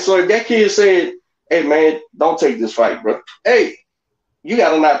trainer. So if that kid said, "Hey, man, don't take this fight, bro. Hey, you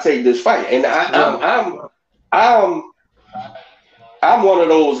gotta not take this fight." And I'm one of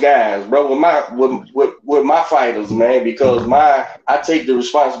those guys, bro, with my fighters, man, because I take the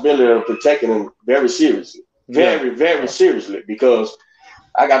responsibility of protecting them very seriously. Very, very seriously, because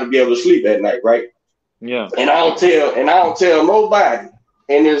I got to be able to sleep at night, right? Yeah. And I don't tell nobody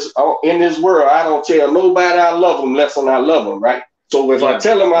in this world. I don't tell nobody I love them less than I love them, right? So if I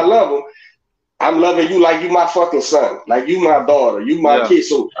tell them I love them, I'm loving you like you my fucking son, like you my daughter, you my kid.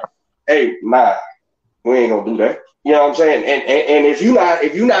 So, hey, nah, we ain't gonna do that. You know what I'm saying? And if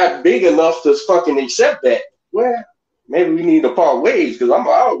you're not big enough to fucking accept that, well, maybe we need to part ways, because I'm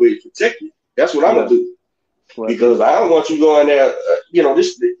always protect you. That's what I'm gonna do. Because I don't want you going there.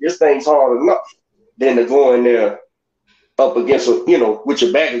 This thing's hard enough than to go in there up against, with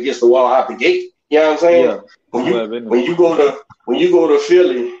your back against the wall out the gate. You know what I'm saying? Yeah. When you go to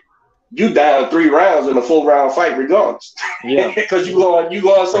Philly, you down 3 rounds in a 4-round fight regardless. Yeah. Because you going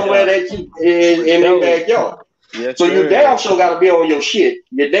somewhere that you in their backyard. Yes, so you damn sure got to be on your shit.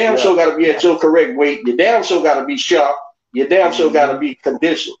 You damn sure got to be at your correct weight. You damn sure got to be sharp. You damn sure got to be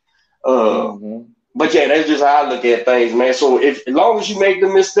conditioned. But yeah, that's just how I look at things, man. So as long as you make the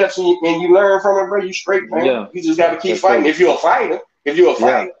missteps and you learn from it, bro, you straight, man. Yeah. You just got to keep fighting. If you're a fighter, that's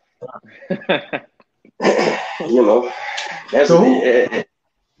so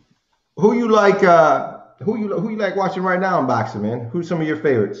who you like? Who you like watching right now in boxing, man? Who's some of your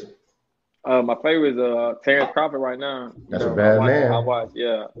favorites? My favorite is Terrence Crawford right now. That's a bad man. I watch,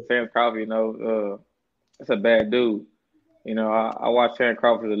 Terrence Crawford. That's a bad dude. I watch Terrence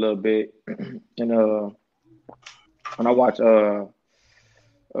Crawford a little bit, and when I watch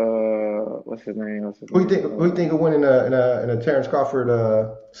what's his name? Who you think will win in a Terrence Crawford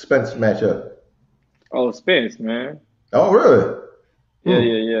Spence matchup? Oh, Spence, man. Oh, really?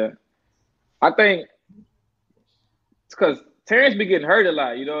 Yeah. I think it's because Terrence be getting hurt a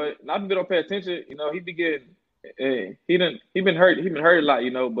lot. A lot of people don't pay attention. He be getting he been hurt. He been hurt a lot.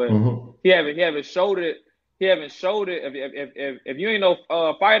 But he haven't showed it. He haven't showed it. If you ain't no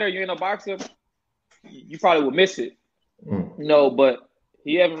fighter, you ain't no boxer, you probably would miss it. But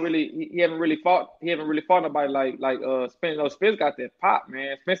he haven't really fought nobody like Spence. Spence got that pop,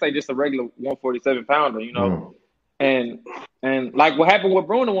 man. Spence ain't just a regular 147 pounder, And like what happened with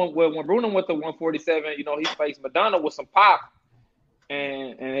Bruno when Bruno went to 147, he faced Madonna with some pop,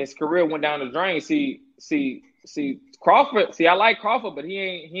 and his career went down the drain. See Crawford. I like Crawford, but he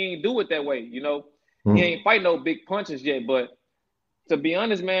ain't do it that way, He ain't fight no big punches yet. But to be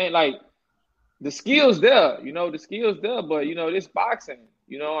honest, man, like the skills there, the skills there, but this boxing,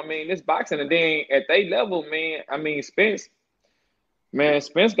 this boxing, and then at their level, man, I mean, Spence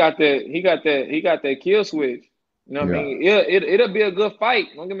got that kill switch. You know what I mean? It'll be a good fight.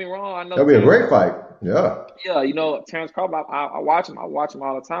 Don't get me wrong. I know it'll be a great fight. Yeah. Yeah, Terrence Crawford, I watch him. I watch him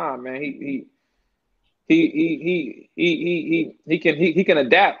all the time, man. He can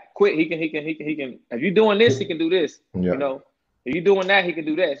adapt quick. He can. If you're doing this, he can do this. Yeah. If you're doing that, he can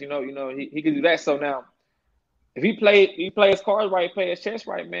do that. He can do that. So now, if he play his cards right, play his chess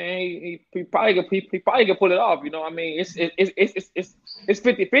right, man, he probably can pull it off. I mean, it's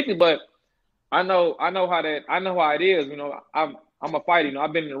 50-50, but I know how it is. I'm a fighter.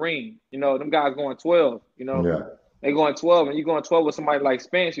 I've been in the ring. Them guys going 12. They going 12, and you going 12 with somebody like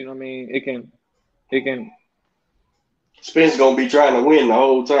Spence. You know what I mean? It can. Spence gonna be trying to win the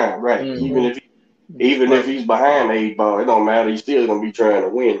whole time, right? Mm-hmm. Even if he's behind the 8 ball, it don't matter. He's still gonna be trying to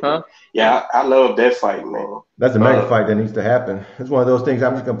win. Huh? Yeah, I love that fight, man. That's a mega fight that needs to happen. It's one of those things.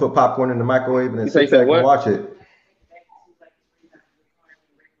 I'm just gonna put popcorn in the microwave and then sit back and watch it.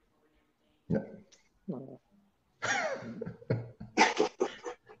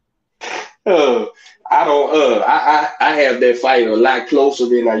 I have that fight a lot closer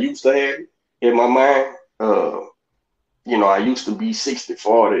than I used to have in my mind. I used to be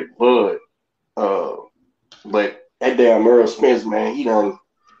 60-40 Bud. But that damn Earl Spence, man, he done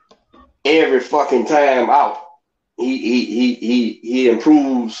every fucking time out. He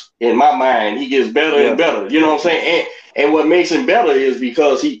improves in my mind. He gets better and better. You know what I'm saying? And what makes him better is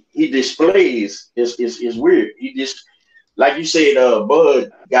because he displays is weird. He just, like you said,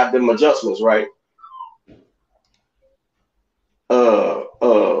 Bud got them adjustments, right?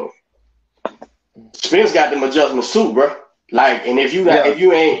 Spence got them adjustments too, bro. Like, and if you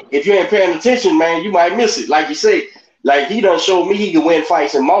ain't paying attention, man, you might miss it. Like you say, like he done showed me he can win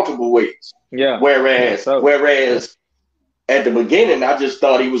fights in multiple ways. Yeah. Whereas at the beginning, I just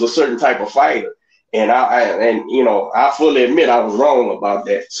thought he was a certain type of fighter, and I fully admit I was wrong about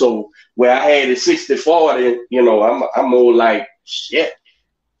that. So where I had it 60-40, I'm more like shit,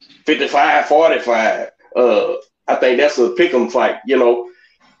 55-45. I think that's a pick'em fight,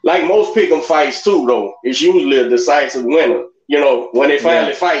 Like most pick'em fights too, though, it's usually a decisive winner. When they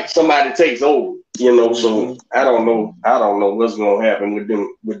finally fight, somebody takes over. So I don't know what's gonna happen with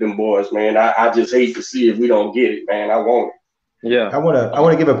them boys, man. I just hate to see if we don't get it, man. I want it. Yeah. I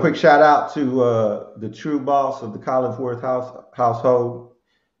wanna give a quick shout out to the true boss of the Collinsworth household,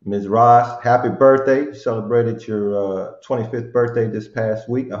 Ms. Ross. Happy birthday! You celebrated your 25th birthday this past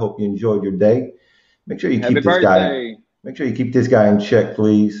week. I hope you enjoyed your day. Make sure you keep this guy. Make sure you keep this guy in check,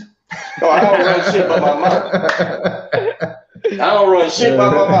 please. Oh, I don't run shit by my mouth. I don't run shit by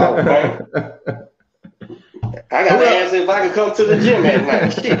my mouth, man. I got to ask if I can come to the gym at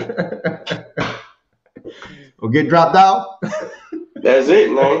night. Shit. Or get dropped out. That's it,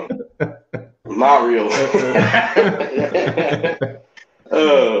 man. Mario.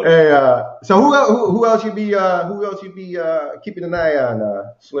 So who else you be keeping an eye on,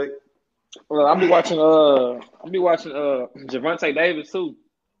 Slick? Well, I'll be watching Gervonta Davis too.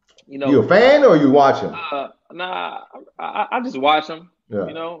 You a fan or you watch him? Nah, I just watch him.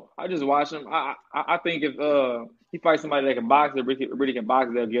 Yeah. I just watch him. I think if he fights somebody that can box, that really can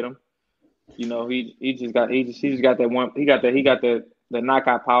box, they'll get him. He just got that one. He got the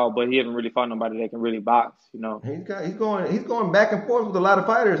knockout power, but he hasn't really fought nobody that can really box. He's going back and forth with a lot of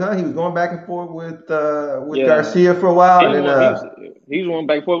fighters, huh? He was going back and forth with Garcia for a while, he's going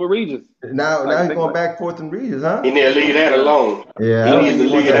back and forth with Regis. Now he's going back and forth in Regis, huh? He need to leave that alone. Yeah, he needs to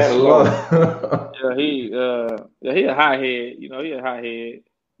leave that alone. He a hot head. He a hot head.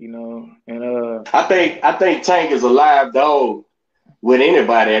 And I think Tank is a live dog with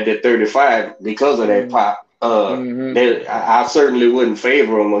anybody at that 35 because of that pop. I certainly wouldn't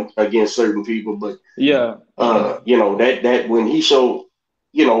favor him against certain people, but that when he showed,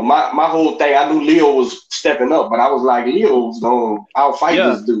 my whole thing, I knew Leo was stepping up, but I was like, Leo's gonna outfight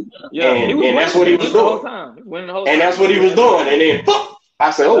this dude, and that's what he was doing, and that's what he was doing, and then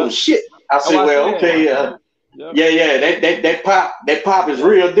I said, oh shit, I said, well, okay, that pop is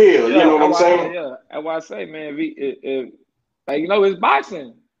real deal, you know what I'm saying? Yeah, that's why I say, man, it's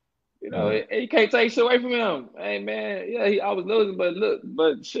boxing. You can't take shit away from him. Hey, man, I was losing, but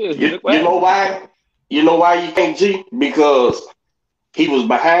shit. You know why? You know why you can't, G? Because he was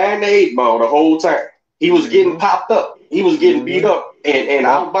behind the 8 ball the whole time. He was getting popped up. He was getting beat up and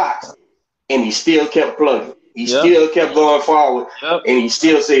outboxed. And he still kept plugging. He still kept going forward. And he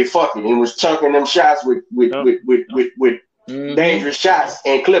still said, fuck it. And was chunking them shots with dangerous shots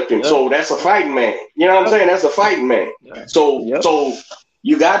and clipped him. So that's a fighting man. You know what I'm saying? That's a fighting man. So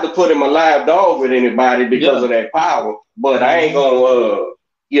you got to put him a live dog with anybody because of that power. But I ain't gonna,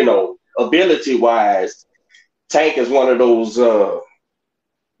 ability wise, Tank is one of those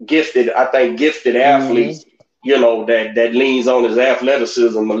gifted athletes, that leans on his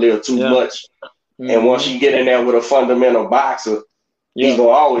athleticism a little too much. And once you get in there with a fundamental boxer, he's gonna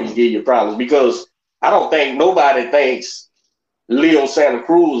always give you problems, because I don't think nobody thinks Leo Santa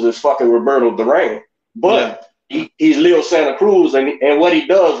Cruz is fucking Roberto Duran, but he's Leo Santa Cruz, and what he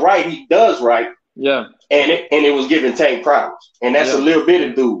does right. Yeah. And it was giving Tank problems, and that's a little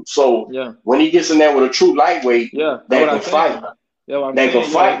bitty dude. So when he gets in there with a true lightweight that can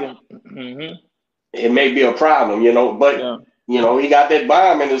fight, it may be a problem, But he got that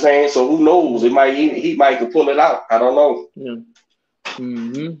bomb in his hand, so who knows? It might he might can pull it out. I don't know.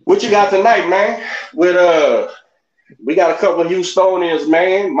 What you got tonight, man? With we got a couple of Houstonians,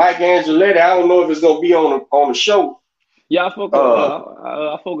 man. Mike Angeletti. I don't know if it's gonna be on the show. Yeah, I spoke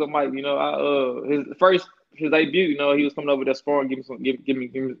with Mike. His debut. He was coming over there sparring, give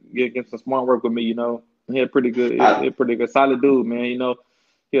some smart work with me. He had pretty good, solid dude, man.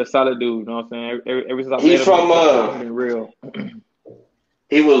 He a solid dude. You know what I'm saying? Ever since I met him, been real.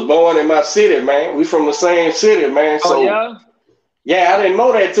 He was born in my city, man. We from the same city, man. So yeah, I didn't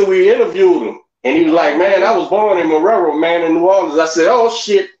know that till we interviewed him. And he was like, man, I was born in Marrero, man, in New Orleans. I said, oh,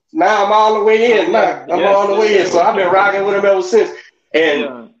 shit, now I'm all the way in. I'm all the way in. So I've been rocking with him ever since.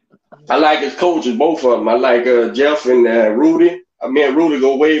 And I like his coaches, both of them. I like Jeff and Rudy. I mean, Rudy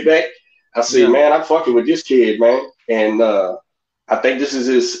go way back. I said, man, I'm fucking with this kid, man. And I think this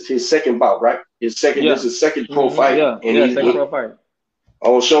is his second bout, right? This is his second pro fight. And second pro fight.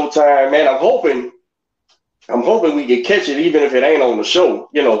 On Showtime, man. I'm hoping we can catch it, even if it ain't on the show.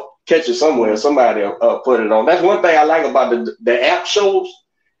 Catch it somewhere. Somebody put it on. That's one thing I like about the app shows.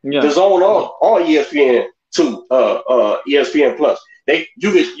 The Zone on ESPN too. ESPN Plus.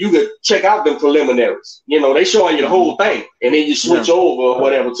 You could check out them preliminaries. They showing you the whole thing, and then you switch over or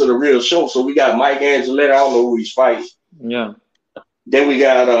whatever to the real show. So we got Mike Angeletti. I don't know who he's fighting. Yeah. Then we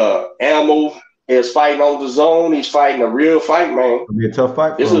got Ammo is fighting on the Zone. He's fighting a real fight, man. It'll be a tough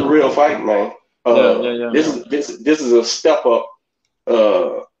fight. This is a real fight, man. This is a step up.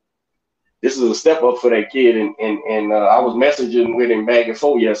 This is a step up for that kid, and I was messaging with him back and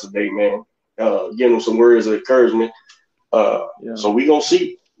forth yesterday, man. Giving him some words of encouragement. So we gonna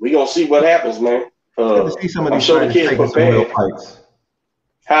see. We gonna see what happens, man. To see some of these fighters taking some real fights.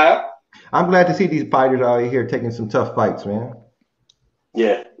 Huh? I'm glad to see these fighters out here taking some tough fights, man.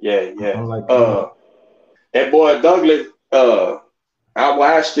 Yeah. Like that boy Douglas. I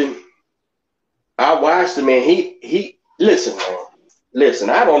watched him, man. He listen, man. Listen,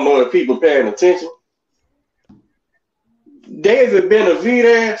 I don't know if people paying attention. David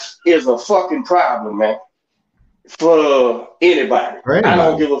Benavidez is a fucking problem, man. For anybody. I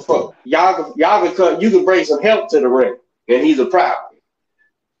don't give a fuck. Y'all you can bring some help to the ring, and he's a problem.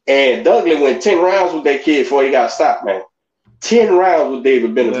 And Douglas went 10 rounds with that kid before he got stopped, man. 10 rounds with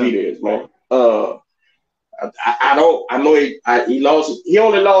David Benavidez, man. I know he lost. He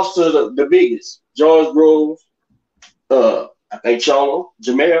only lost to the biggest, George Groves. I think Charlo,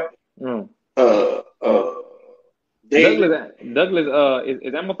 Jamel. Douglas.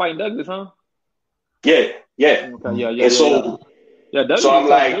 Is Emma fighting Douglas, huh? Yeah. Okay, And so Douglas I'm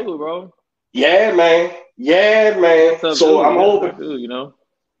like, dude, bro. Yeah, man. So I'm hoping,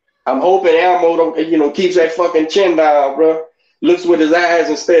 I'm hoping Elmo keeps that fucking chin down, bro. Looks with his eyes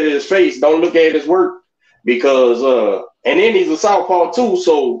instead of his face. Don't look at his work, because and then he's a southpaw too.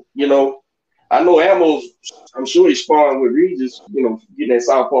 So I know Elmo's. I'm sure he's sparring with Regis, getting that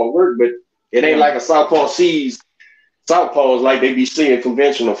southpaw work, but it ain't like a southpaw sees southpaws like they be seeing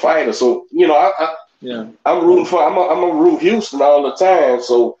conventional fighters. So I'm rooting for. I'm a root Houston all the time.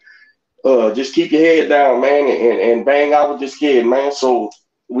 So just keep your head down, man, and bang out with this kid, man. So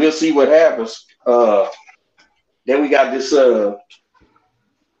we'll see what happens. Then we got this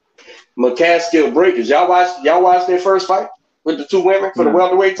McCaskill Breakers. Y'all watch their first fight with the two women for the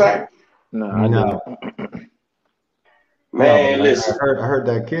welterweight title? No. Man, listen. I heard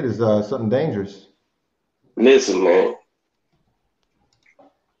that kid is something dangerous. Listen, man.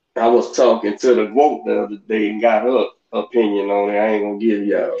 I was talking to the GOAT the other day and got her opinion on it. I ain't gonna give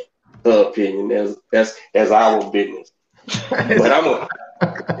y'all her opinion. That's our business. But I'm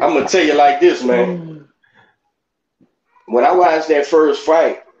gonna tell you like this, man. When I watched that first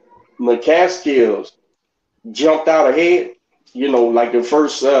fight, McCaskill jumped out ahead, like the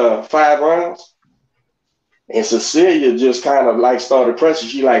first 5 rounds. And Cecilia just kind of like started pressing.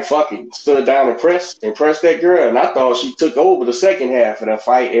 She like fucking stood down and pressed that girl. And I thought she took over the second half of that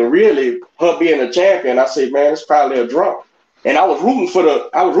fight. And really, her being a champion, I said, man, it's probably a draw. And I was rooting for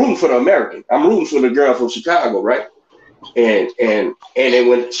the American. I'm rooting for the girl from Chicago, right? And then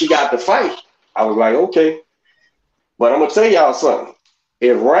when she got the fight, I was like, okay. But I'm gonna tell y'all something.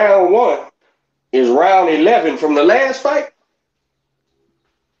 If round 1 is round 11 from the last fight,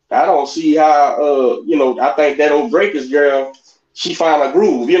 I don't see how. I think that old Breakers girl, she found a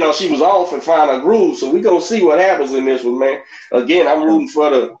groove. She was off and found a groove. So we gonna see what happens in this one, man. Again, I'm rooting for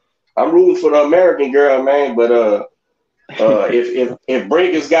the American girl, man. But if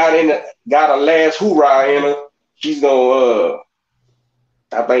Breakers got a last hoorah in her, she's gonna.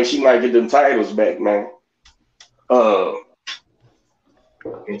 I think she might get them titles back, man. And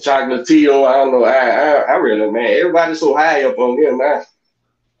Chocolatito, I don't know. I really, man. Everybody's so high up on him, man.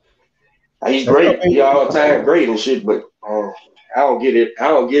 He's great. He all time great and shit, but I don't get it. I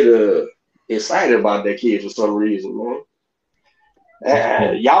don't get excited about that kid for some reason,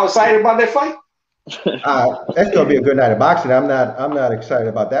 man. Y'all excited about that fight? That's gonna be a good night of boxing. I'm not excited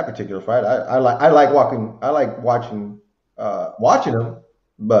about that particular fight. I like watching him,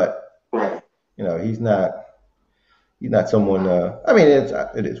 but right. He's not someone. I mean,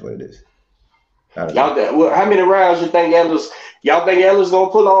 it is what it is. Well, how many rounds you think Ellis? Y'all think Ellis gonna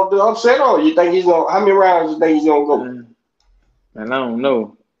pull off the upset, or you think he's gonna? How many rounds you think he's gonna go? And I don't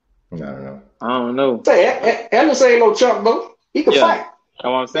know. I don't know. Say Ellis ain't no chump though. He can fight. That's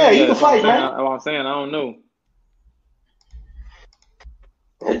what I'm saying. Yeah, he can fight, man. That's what I'm saying. I don't know.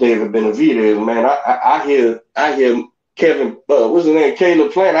 That David Benavidez, man. I hear Kevin. What's his name?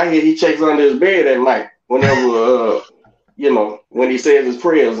 Caleb Plant. I hear he checks under his bed at night whenever when he says his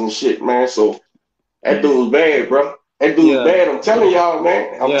prayers and shit, man. So that dude's bad, bro. That dude's bad. I'm telling y'all,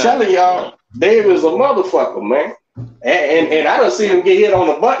 man. I'm telling y'all, David's a motherfucker, man. And I done seen him get hit on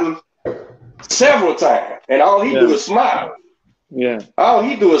the button several times, and all he do is smile. Yeah. All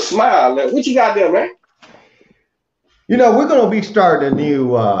he do is smile. What you got there, man? We're gonna be starting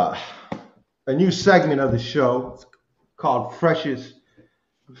a new segment of the show. It's called Freshest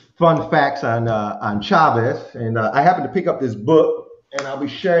Fun Facts on Chavez, and I happened to pick up this book, and I'll be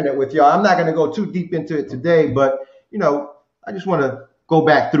sharing it with y'all. I'm not gonna go too deep into it today, but I just want to go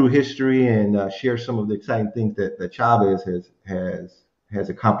back through history and share some of the exciting things that Chavez has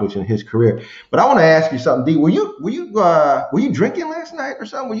accomplished in his career. But I want to ask you something, D. Were you drinking last night or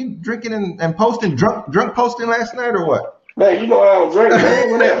something? Were you drinking and posting drunk posting last night or what? Man, I don't drink,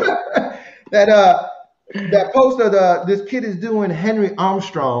 man. Whatever. That post of this kid is doing Henry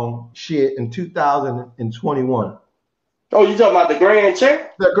Armstrong shit in 2021. Oh, you talking about the Grand Champ?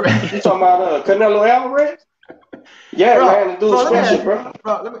 You talking about Canelo Alvarez? Yeah, bro, man, the dude's special, bro.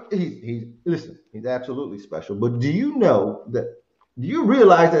 He's absolutely special. But do you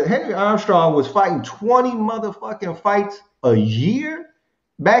realize that Henry Armstrong was fighting 20 motherfucking fights a year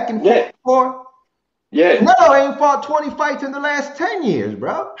back in 44? Yeah. Canelo ain't fought 20 fights in the last 10 years,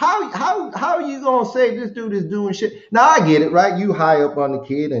 bro. How are you gonna say this dude is doing shit? Now I get it, right? You high up on the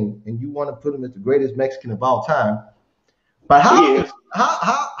kid and you want to put him as the greatest Mexican of all time. But how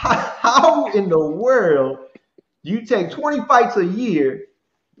in the world do you take 20 fights a year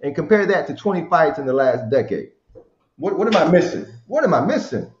and compare that to 20 fights in the last decade? What am I missing? What am I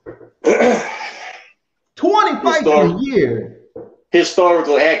missing? 20 fights a year.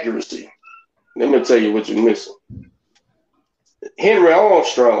 Historical accuracy. Let me tell you what you're missing. Henry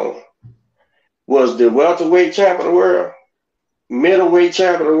Armstrong was the welterweight champ of the world, middleweight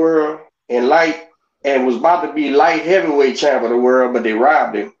champ of the world, and was about to be light heavyweight champ of the world, but they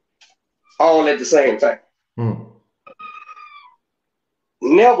robbed him all at the same time.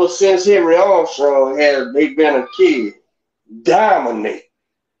 Never since Henry Armstrong has they been a kid dominate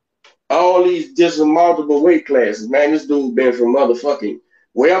all these different multiple weight classes. Man, this dude been from motherfucking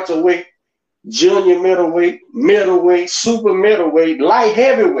welterweight, junior middleweight, super middleweight, light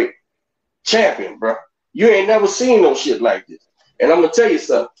heavyweight champion, bro. You ain't never seen no shit like this. And I'm gonna tell you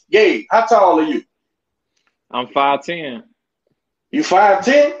something. Gabe, how tall are you? I'm 5'10". You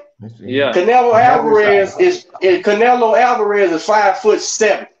 5'10"? Yeah. Canelo Alvarez is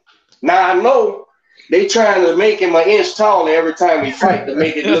 5'7". Now I know they trying to make him an inch taller every time he fight to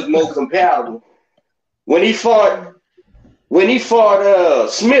make it look more compatible. When he fought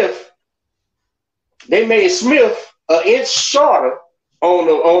Smith, they made Smith an inch shorter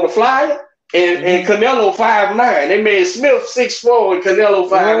on the flyer, and Canelo 5'9". They made Smith 6'4" and Canelo 5'9".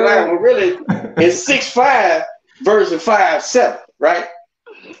 Well, really, it's 6'5" versus 5'7", right?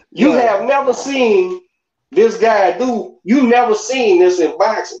 You have never seen this guy do. You never seen this in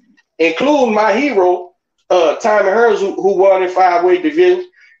boxing, including my hero, Tommy Hearns, who won in 5-weight division.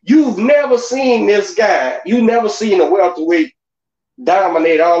 You've never seen this guy. You never seen a welterweight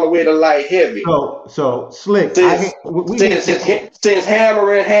dominate all the way to light heavy. So Slick. Since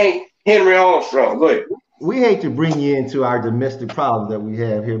hammering Henry Armstrong. Go ahead. We hate to bring you into our domestic problems that we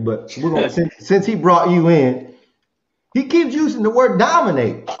have here, but we're gonna since he brought you in, he keeps using the word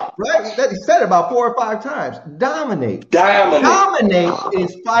dominate, right? He said it about 4 or 5 times. Dominate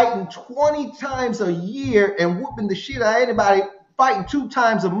is fighting 20 times a year and whooping the shit out of anybody, fighting 2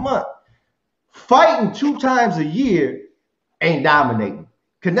 times a month. Fighting 2 times a year ain't dominating.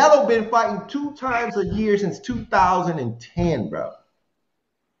 Canelo been fighting 2 times a year since 2010, bro.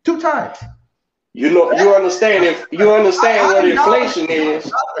 2 times. You understand what inflation is.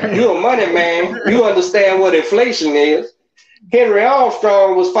 You're a money man. You understand what inflation is. Henry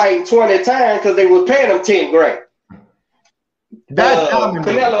Armstrong was fighting 20 times because they was paying him 10 grand. That's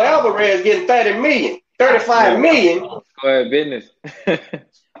Canelo Alvarez getting 30 million, 35 million. Go ahead, business.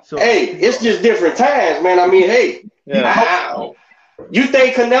 So, hey, it's just different times, man. I mean, hey, you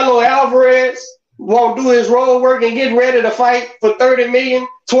think Canelo Alvarez won't do his road work and get ready to fight for 30 million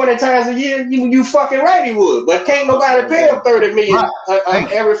 20 times a year? You fucking right he would, but can't nobody pay him 30 million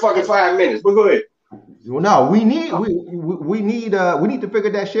every fucking 5 minutes. But go ahead. Well, no, we need to figure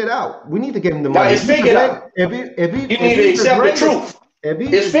that shit out. We need to give him the money. No, it's figured out. You need to accept the truth.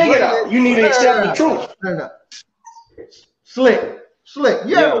 It's figured out. You need to accept the truth. No. Slick.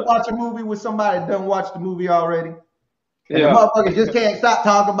 You ever watch a movie with somebody that doesn't watch the movie already? And the motherfucker just can't stop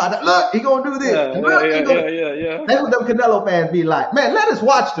talking about it. Look, he gonna do this. Yeah. That's what them Canelo fans be like. Man, let us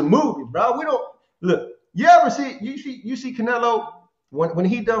watch the movie, bro. We don't look. You ever see Canelo when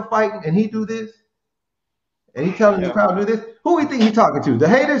he done fighting and he do this, and he telling the crowd to do this? Who he think he talking to? The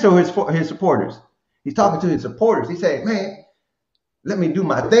haters or his supporters? He's talking to his supporters. He saying, "Man, let me do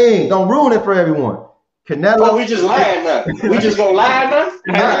my thing. Don't ruin it for everyone." Canelo. Oh, we just lying now. We just gonna lie now?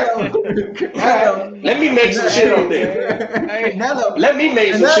 Canelo. Let me make some shit up there. Let me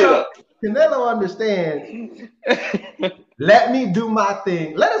make some shit up. Canelo understands. Let me do my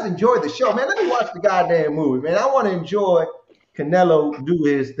thing. Let us enjoy the show, man. Let me watch the goddamn movie, man. I want to enjoy Canelo do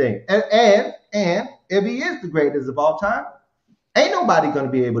his thing. And if he is the greatest of all time, ain't nobody gonna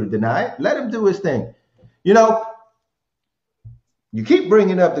be able to deny it. Let him do his thing. You know, you keep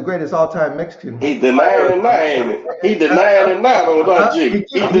bringing up the greatest all-time Mexican. He denying it now, ain't it? He denying it now, don't you?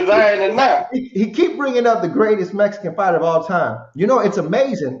 He denying it now. He keep bringing up the greatest Mexican fighter of all time. You know, it's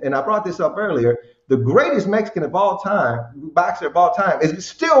amazing, and I brought this up earlier. The greatest Mexican of all time, boxer of all time, is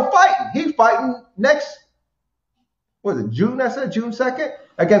still fighting. He's fighting next, what is it, June? I said June 2nd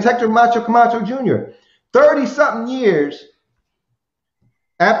against Hector Macho Camacho Jr. 30-something years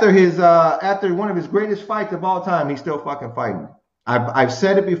after one of his greatest fights of all time, he's still fucking fighting. I've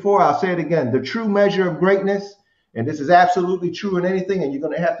said it before, I'll say it again. The true measure of greatness, and this is absolutely true in anything, and you're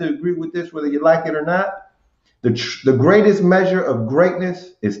going to have to agree with this whether you like it or not. The greatest measure of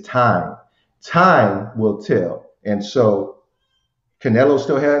greatness is time. Time will tell. And so Canelo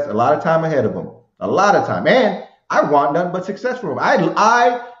still has a lot of time ahead of him. A lot of time. And I want nothing but success for him.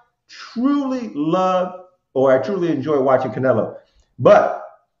 I truly love, or I truly enjoy watching Canelo. But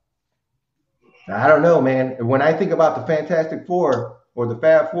I don't know, man. When I think about the Fantastic Four or the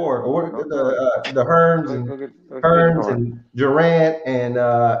Fab Four or the Hearns and Durant and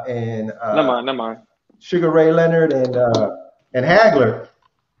never mind. Sugar Ray Leonard and Hagler,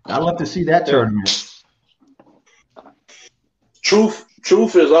 I love to see that tournament. Truth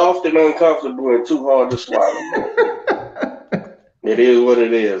is often uncomfortable and too hard to swallow. It is what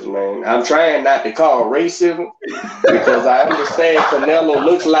it is, man. I'm trying not to call racism because I understand Canelo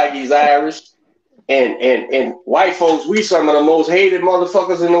looks like he's Irish. And white folks, we some of the most hated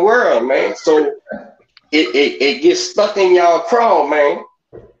motherfuckers in the world, man. So it gets stuck in y'all craw, man.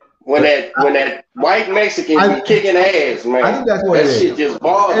 When that white Mexican be kicking ass, man. I think that's what that shit just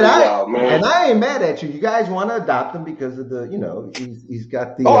bothers y'all, man. And I ain't mad at you. You guys want to adopt him because of the, he's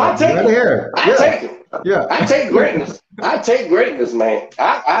got the I take it. hair. Take it. Yeah. I take greatness. I take greatness, man.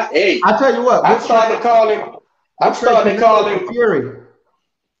 I tell you what. I'm starting to call him Fury.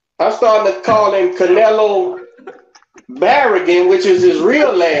 I'm starting to call him Canelo Barrigan, which is his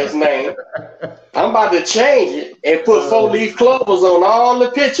real last name. I'm about to change it and put 4-leaf clovers on all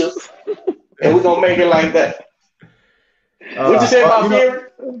the pictures, and we're gonna make it like that. What you say about Fury?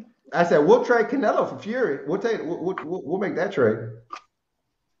 I said we'll trade Canelo for Fury. We'll make that trade.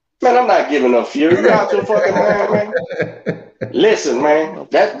 Man, I'm not giving up Fury. You out your fucking mind, man. Listen, man,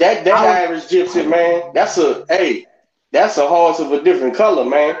 that Irish gypsy, man, that's a horse of a different color,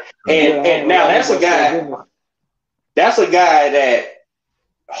 man. And now that's a guy that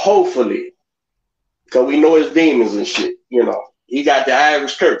hopefully, because we know his demons and shit, he got the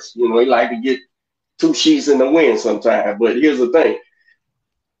Irish curse. He like to get 2 sheets in the wind sometimes. But here's the thing.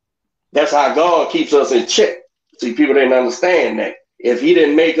 That's how God keeps us in check. See, people didn't understand that. If he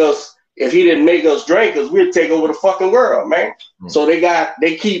didn't make us drinkers, we'd take over the fucking world, man. So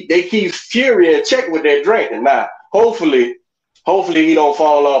they keep Fury in check with their drinking. Now, hopefully he don't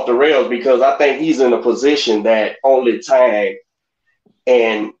fall off the rails, because I think he's in a position that only time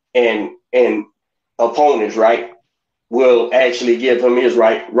and opponents, right, will actually give him his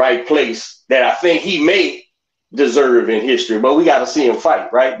right place that I think he may deserve in history. But we got to see him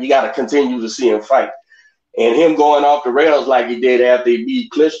fight, right? You got to continue to see him fight. And him going off the rails like he did after he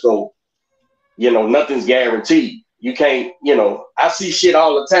beat Klitschko, nothing's guaranteed. You can't, I see shit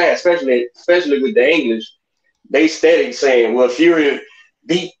all the time, especially with the English. They steady saying, well, Fury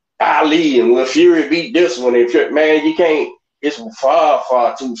beat Ali and well, Fury beat this one. And man, you can't, it's far,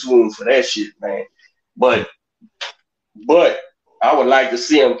 far too soon for that shit, man. But I would like to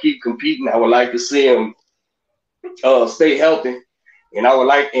see him keep competing. I would like to see him stay healthy. And I would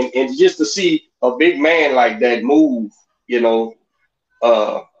like, and just to see a big man like that move,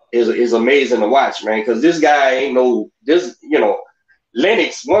 is amazing to watch, man. Because this guy ain't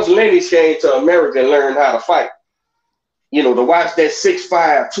Lennox, once Lennox came to America and learned how to fight, to watch that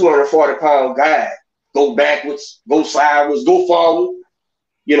 6'5", 240-pound guy go backwards, go sideways, go forward,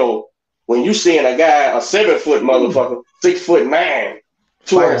 when you seeing a guy, a 7-foot motherfucker, 6'9",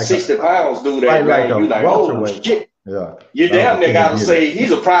 260 pounds do that, man, you like, oh shit. Yeah. You damn near gotta say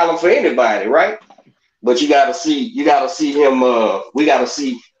he's a problem for anybody, right? But you gotta see him. We gotta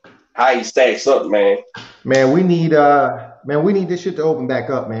see how he stacks up, man. Man, we need this shit to open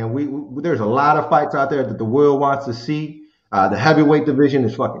back up, man. We there's a lot of fights out there that the world wants to see. The heavyweight division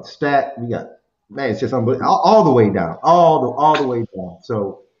is fucking stacked. We got, man, it's just unbelievable, all the way down, all the way down.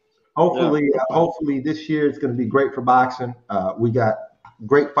 So hopefully this year it's going to be great for boxing. We got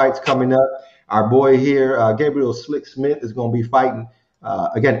great fights coming up. Our boy here, Gabriel Slick Smith, is going to be fighting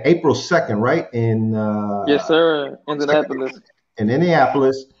again April 2nd, right? Yes, sir. Indianapolis. In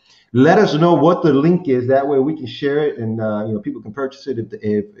Indianapolis. Let us know what the link is. That way we can share it, and people can purchase it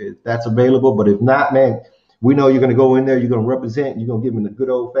if that's available. But if not, man, we know you're going to go in there. You're going to represent. You're going to give them the good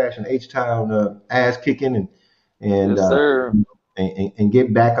old fashioned H-Town ass kicking, and yes, sir. And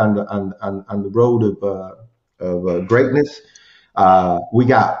get back on the road of greatness.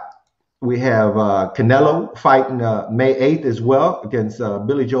 We have Canelo fighting May 8th as well against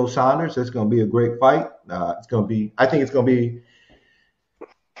Billy Joe Saunders. That's going to be a great fight. I think it's going to be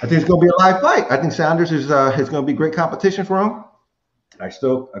a live fight. I think Saunders is going to be great competition for him. I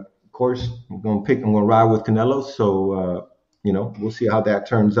still, of course, I'm going to ride with Canelo. So, we'll see how that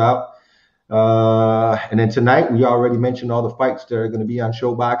turns out. And then tonight, we already mentioned all the fights that are going to be on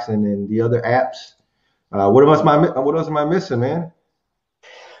ShowBox and the other apps. What else am I missing, man?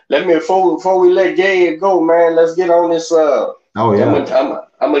 Before we let Gabe go, man, let's get on this. Oh yeah.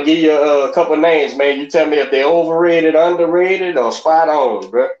 I'm gonna give you a couple names, man. You tell me if they're overrated, underrated, or spot on,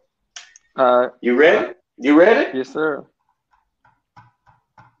 bro. All right. You ready? Yes, sir.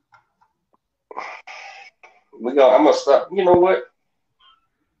 I'm gonna start. You know what?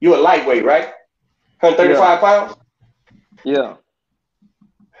 You a lightweight, right? 135 pounds. Yeah.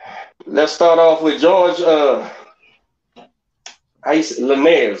 Let's start off with George. How you say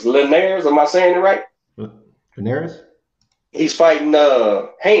Linares? Linares? Am I saying it right? Linares? He's fighting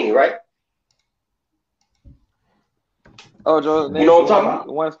Haney, right? Oh, George. You know what I'm talking about?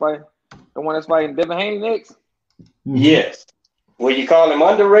 The one that's fighting Devin Haney next. Mm-hmm. Yes. Will you call him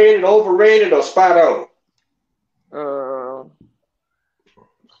underrated, overrated, or spot on?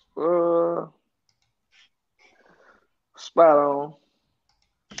 Spot on.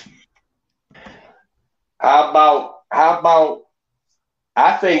 How about?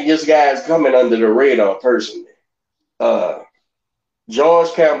 I think this guy's coming under the radar personally. George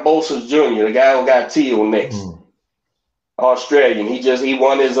Kambosos Jr., the guy who got Teal next, Australian. He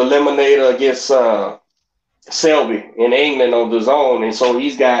won his eliminator against Selby in England on the zone, and so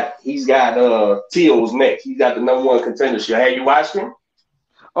he's got Teal's next. He's got the #1 contendership. Have you watched him?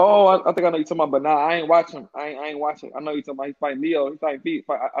 Oh, I think I know you're talking about, but nah, I ain't watching. I ain't watching. I know you're talking about. He's fighting Leo. He's fighting Pete.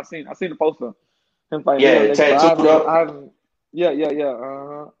 I seen the poster. Him fighting Leo. Tattooed up. Yeah.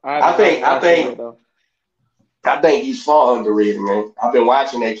 I think he's far underrated, man. I've been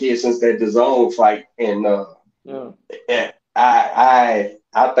watching that kid since that DAZN fight, and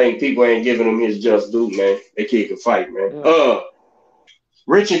I think people ain't giving him his just due, man. That kid can fight, man. Yeah.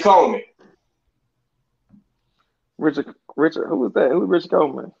 Richard Coleman. Richard, who was that? Who was Richard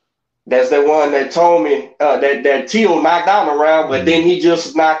Coleman? That's the one that told me that Teal knocked out around, but then he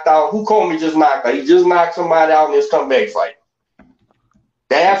just knocked out. Who Coleman just knocked out? He just knocked somebody out in his comeback fight.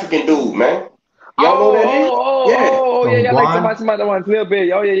 The African dude, man. Y'all know that nigga? Yeah. Like somebody that wants a little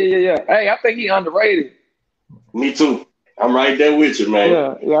bit. Oh, yeah. Hey, I think he underrated. Me too. I'm right there with you,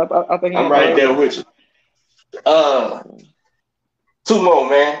 man. Yeah. I think I'm right there with you. Two more,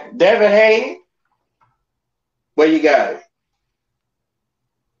 man. Devin Haney. Where you got it?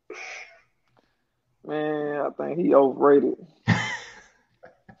 Man, I think he overrated.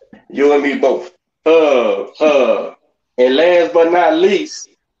 You and me both. And last but not least,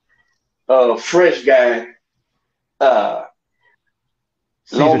 fresh guy,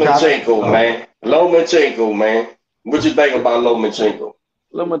 Lomachenko, man. Lomachenko, man. What you think about Lomachenko?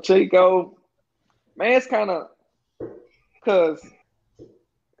 Lomachenko, man, it's kind of because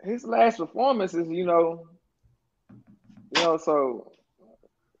his last performances, so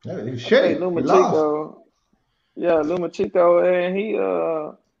yeah, he's shitty. Lomachenko, and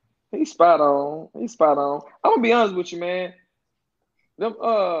he's spot on. I'm gonna be honest with you, man. Them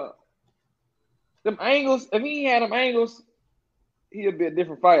angles. If he had them angles, he'd be a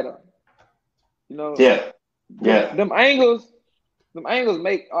different fighter. Yeah. Them angles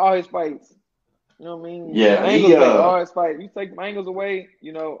make all his fights. You know what I mean? Yeah. The angles make all his fights. You take them angles away,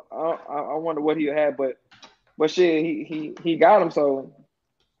 I wonder what he'll have. But shit, he got him. So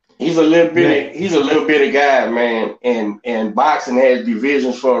he's a little bit of guy, man. And boxing has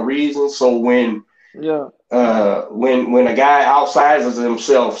divisions for a reason. So when a guy outsizes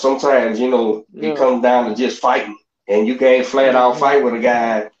himself, sometimes it comes down to just fighting. And you can't flat out fight with a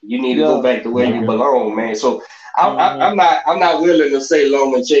guy. You need to go back to where you belong, man. So I'm not willing to say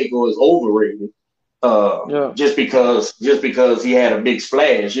Lomachenko is overrated. Just because he had a big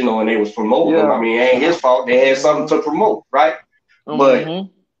splash, and they was promoting him. I mean, it ain't his fault. They had something to promote, right?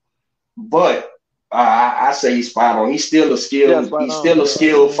 But I say he's spot on. He's still a skilled. He's still a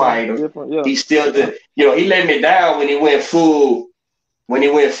skilled fighter. He's still he let me down when he went full. When he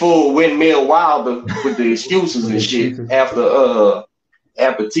went full windmill Wilder with the excuses and shit after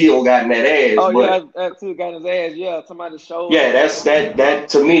Teal got in that ass. That Teal got in his ass. Yeah, somebody showed. Yeah, that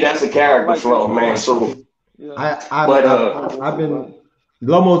to me that's a character flaw, man. So, I've been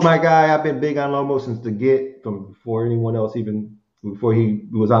Lomo's my guy. I've been big on Lomo since the get from before anyone else, even before he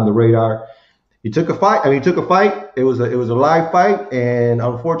was on the radar. He took a fight. It was a live fight, and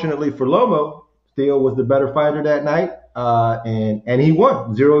unfortunately for Lomo, Steele was the better fighter that night. And he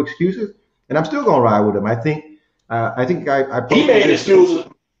won. Zero excuses. And I'm still gonna ride with him. I think I he made excuses.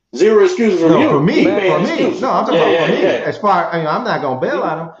 Zero excuses from you. For me. No, I'm talking about for me. As far I'm not gonna bail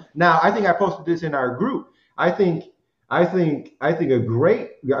on him. Now I think I posted this in our group. I think a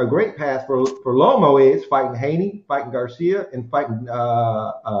great path for Lomo is fighting Haney, fighting Garcia, and fighting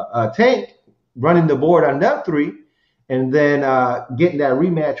Tank, running the board on them three, and then getting that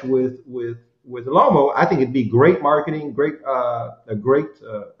rematch with Lomo. I think it'd be great marketing, a great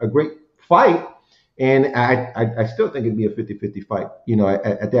fight, and I still think it'd be a 50-50 fight.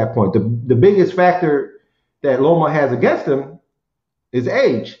 At that point, the biggest factor that Lomo has against him is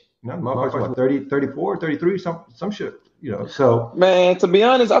age. Motherfuckers what 30, 34, 33, some shit. So man, to be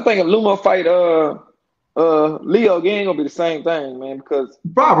honest, I think if Lomo fight Leo again, gonna be the same thing, man. Because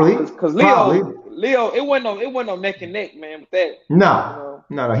Leo, it wasn't no neck and neck, man. With that, no,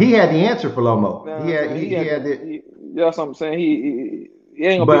 he had the answer for Lomo. That's what I'm saying. He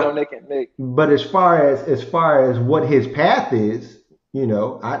ain't gonna be no neck and neck. But as far as what his path is,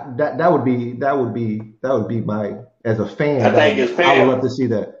 that would be my, as a fan. I think his path, I would love to see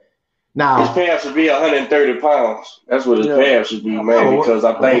that. Now his path should be 130 pounds. That's what his path should be, man. Because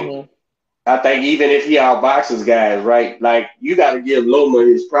I think even if he outboxes guys, right? Like, you got to give Loma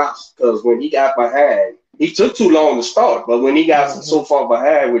his props, because when he got behind, he took too long to start. But when he got so far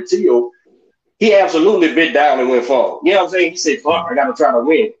behind with Teal, he absolutely bit down and went forward. You know what I'm saying? He said, "Fuck, I got to try to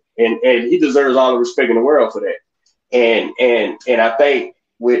win," and he deserves all the respect in the world for that. And I think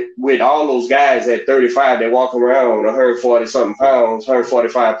with all those guys at 35 that walk around 140-something pounds,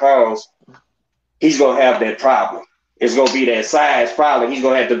 145 pounds, he's gonna have that problem. It's going to be that size problem. He's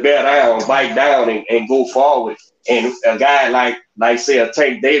going to have to bear down, bite down, and go forward. And a guy like say, a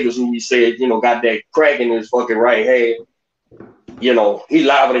Tank Davis, who we said, got that crack in his fucking right hand, he's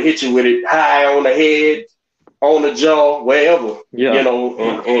liable to hit you with it high on the head, on the jaw, wherever,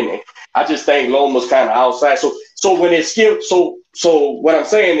 and I just think Loma's kind of outside. So when it's skipped, so what I'm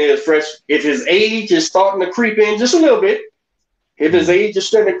saying is, Fresh, if his age is starting to creep in just a little bit, if his age is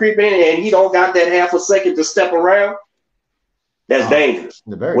starting to creep in and he don't got that half a second to step around, that's dangerous.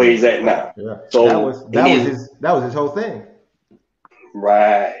 Where he's at now. Yeah. So that was his whole thing.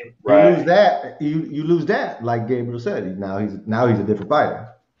 Right. You lose that, like Gabriel said. Now he's a different fighter.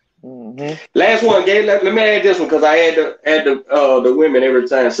 Last one, Gabe. Let me add this one because I add the women every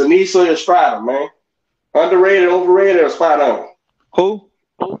time. Sanisa Estrada, man. Underrated, overrated, or spot on? Who?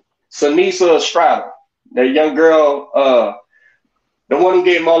 Sanisa Estrada, that young girl, the one who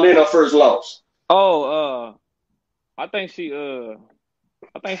gave Marlene her first loss. Oh, I think she. Oh,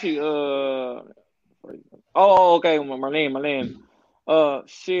 okay, Marlene.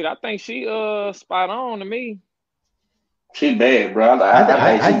 Shit, I think she spot on to me. She bad, bro. I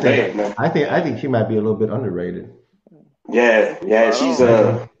think she's bad, man. I think she might be a little bit underrated. Yeah, she's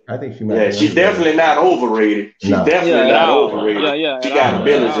I think she might. Yeah, she's definitely not overrated. She's definitely not overrated. Yeah, she got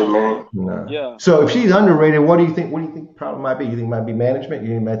ability, man. No. Yeah. So if she's underrated, what do you think? What do you think the problem might be? You think it might be management?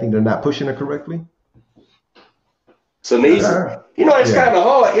 You might think they're not pushing her correctly? Sanisa, it's kind of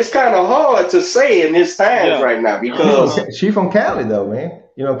hard. It's kind of hard to say in this times right now because she's from Cali, though, man.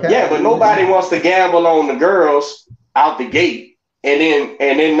 Cali, yeah, but nobody wants to gamble on the girls out the gate, and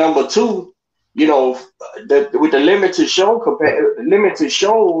then number two, with the limited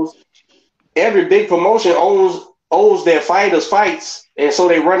shows, every big promotion owes their fighters fights, and so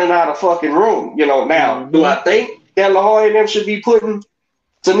they running out of fucking room. Now, do I think that La Hoya and them should be putting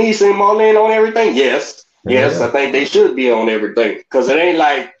Sanisa and Marlene on everything? Yes, I think they should be on everything because it ain't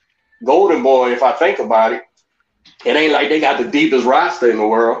like Golden Boy. If I think about it, it ain't like they got the deepest roster in the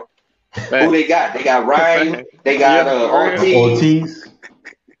world. Who they got? They got Ryan. They got Ortiz.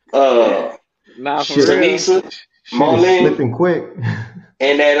 Sanisa, Marlene, slipping quick,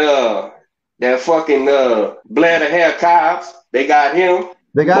 and that fucking bladder hair Cobbs. They got him.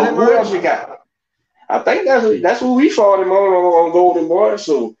 They got him. Who else we got? I think that's who we fought him on Golden Boy.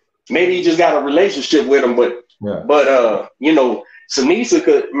 So maybe he just got a relationship with him. But Sanisa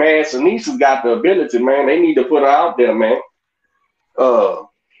could, man. Sanisa's got the ability, man. They need to put her out there, man.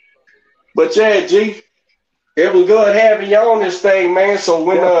 But yeah, G. It was good having you on this thing, man. So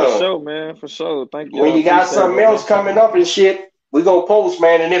when for sure, man, for sure. Thank you. When you got something else coming up and shit, we gonna post,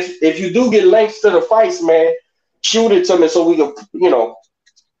 man. And if you do get links to the fights, man, shoot it to me so we can,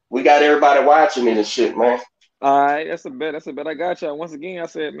 we got everybody watching it and shit, man. All right, that's a bet. I got y'all. Once again, I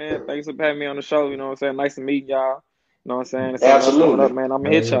said, man, thanks for having me on the show. You know what I'm saying? Nice to meet y'all. You know what I'm saying? Absolutely, up, man. I'm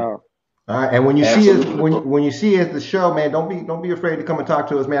gonna hit y'all. All right, and when you see us, when you see us at the show, man, don't be afraid to come and talk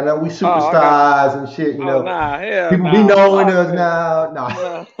to us, man. I know we superstars and shit, people be knowing us now.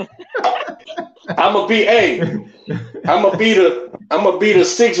 Nah. I'm gonna be the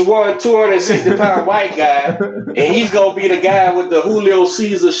 6'1", 260-pound white guy, and he's gonna be the guy with the Julio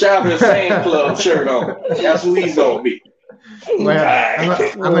Cesar Chavez fan club shirt on. That's who he's gonna be. Man,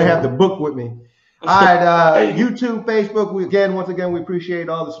 I'm gonna have the book with me. All right, YouTube, Facebook. Once again, we appreciate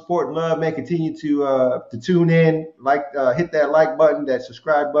all the support and love, man. Continue to tune in, hit that like button, that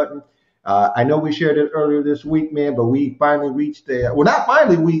subscribe button. I know we shared it earlier this week, man, but we finally reached we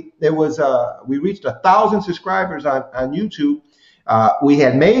reached 1,000 subscribers on YouTube. We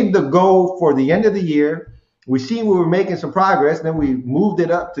had made the goal for the end of the year. We seen we were making some progress, then we moved it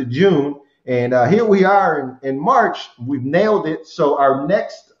up to June, and here we are in March. We've nailed it. So our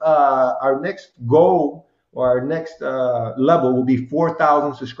next goal or our next level will be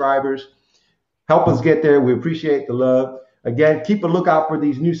 4,000 subscribers. Help us get there. We appreciate the love. Again, keep a lookout for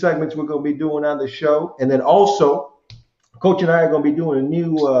these new segments we're going to be doing on the show. And then also, Coach and I are going to be doing a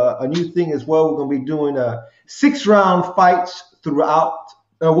new thing as well. We're going to be doing 6-round fights throughout.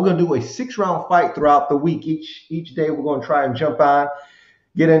 We're going to do a 6-round fight throughout the week. Each day we're going to try and jump on,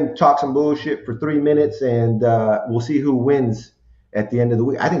 get in, talk some bullshit for 3 minutes, and we'll see who wins at the end of the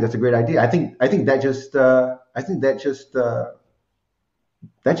week. I think that's a great idea. I think that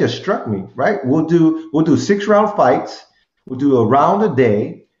just struck me, right? We'll do 6-round fights. We'll do a round a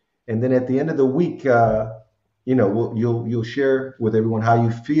day, and then at the end of the week, you'll share with everyone how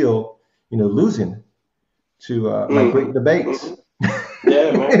you feel, losing to my great debates.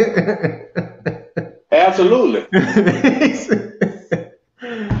 Yeah, man. Absolutely.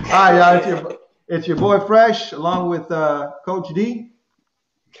 All right, y'all. It's your boy Fresh, along with Coach D.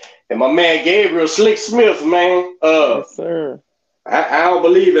 And my man Gabriel Slick Smith, man. Yes, sir. I don't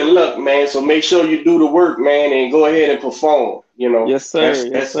believe in luck, man. So make sure you do the work, man, and go ahead and perform. Yes, sir.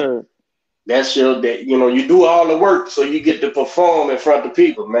 Yes, sir. That's you do all the work so you get to perform in front of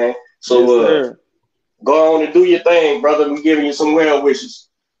people, man. So go on and do your thing, brother. We're giving you some well wishes.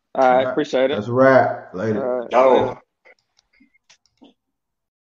 All right, appreciate it. That's a wrap. Later. All right.